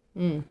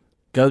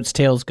 Goat's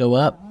tails go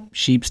up,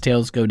 sheep's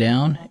tails go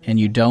down, and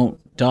you don't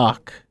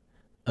dock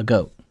a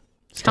goat.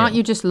 Can't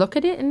you just look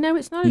at it and know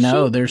it's not a sheep?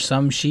 No, there's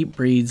some sheep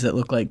breeds that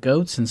look like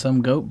goats and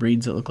some goat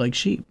breeds that look like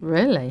sheep.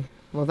 Really?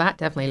 Well, that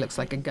definitely looks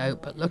like a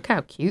goat, but look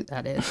how cute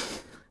that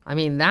is. I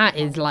mean, that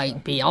is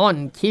like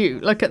beyond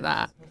cute. Look at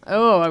that.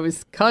 Oh, I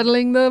was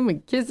cuddling them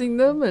and kissing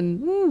them,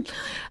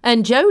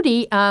 and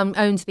Jody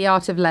owns the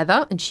Art of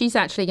Leather, and she's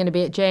actually going to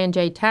be at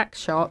J&J Tack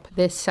Shop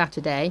this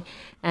Saturday,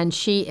 and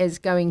she is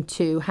going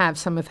to have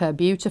some of her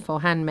beautiful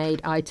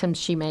handmade items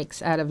she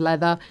makes out of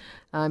leather.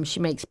 She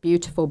makes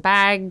beautiful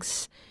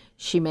bags.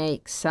 She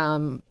makes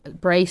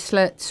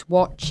bracelets,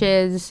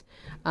 watches.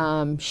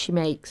 She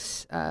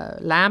makes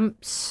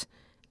lamps.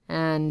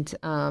 And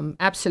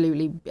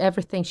absolutely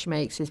everything she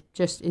makes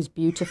is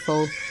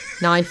beautiful.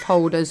 Knife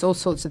holders, all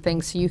sorts of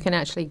things. So you can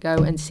actually go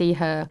and see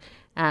her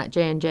at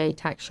J&J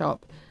Tack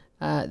Shop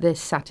this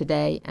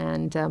Saturday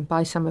and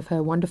buy some of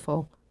her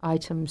wonderful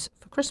items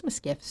for Christmas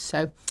gifts.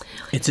 So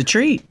it's a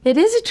treat. It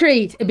is a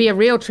treat. It'd be a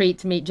real treat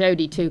to meet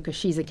Jody too, because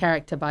she's a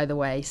character, by the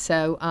way.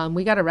 So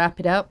we got to wrap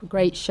it up.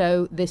 Great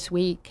show this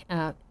week.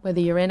 Whether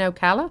you're in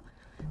Ocala,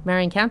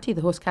 Marion County,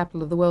 the horse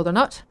capital of the world, or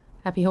not.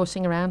 Happy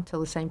horsing around till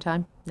the same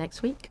time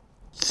next week.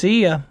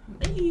 See ya.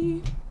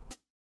 Bye.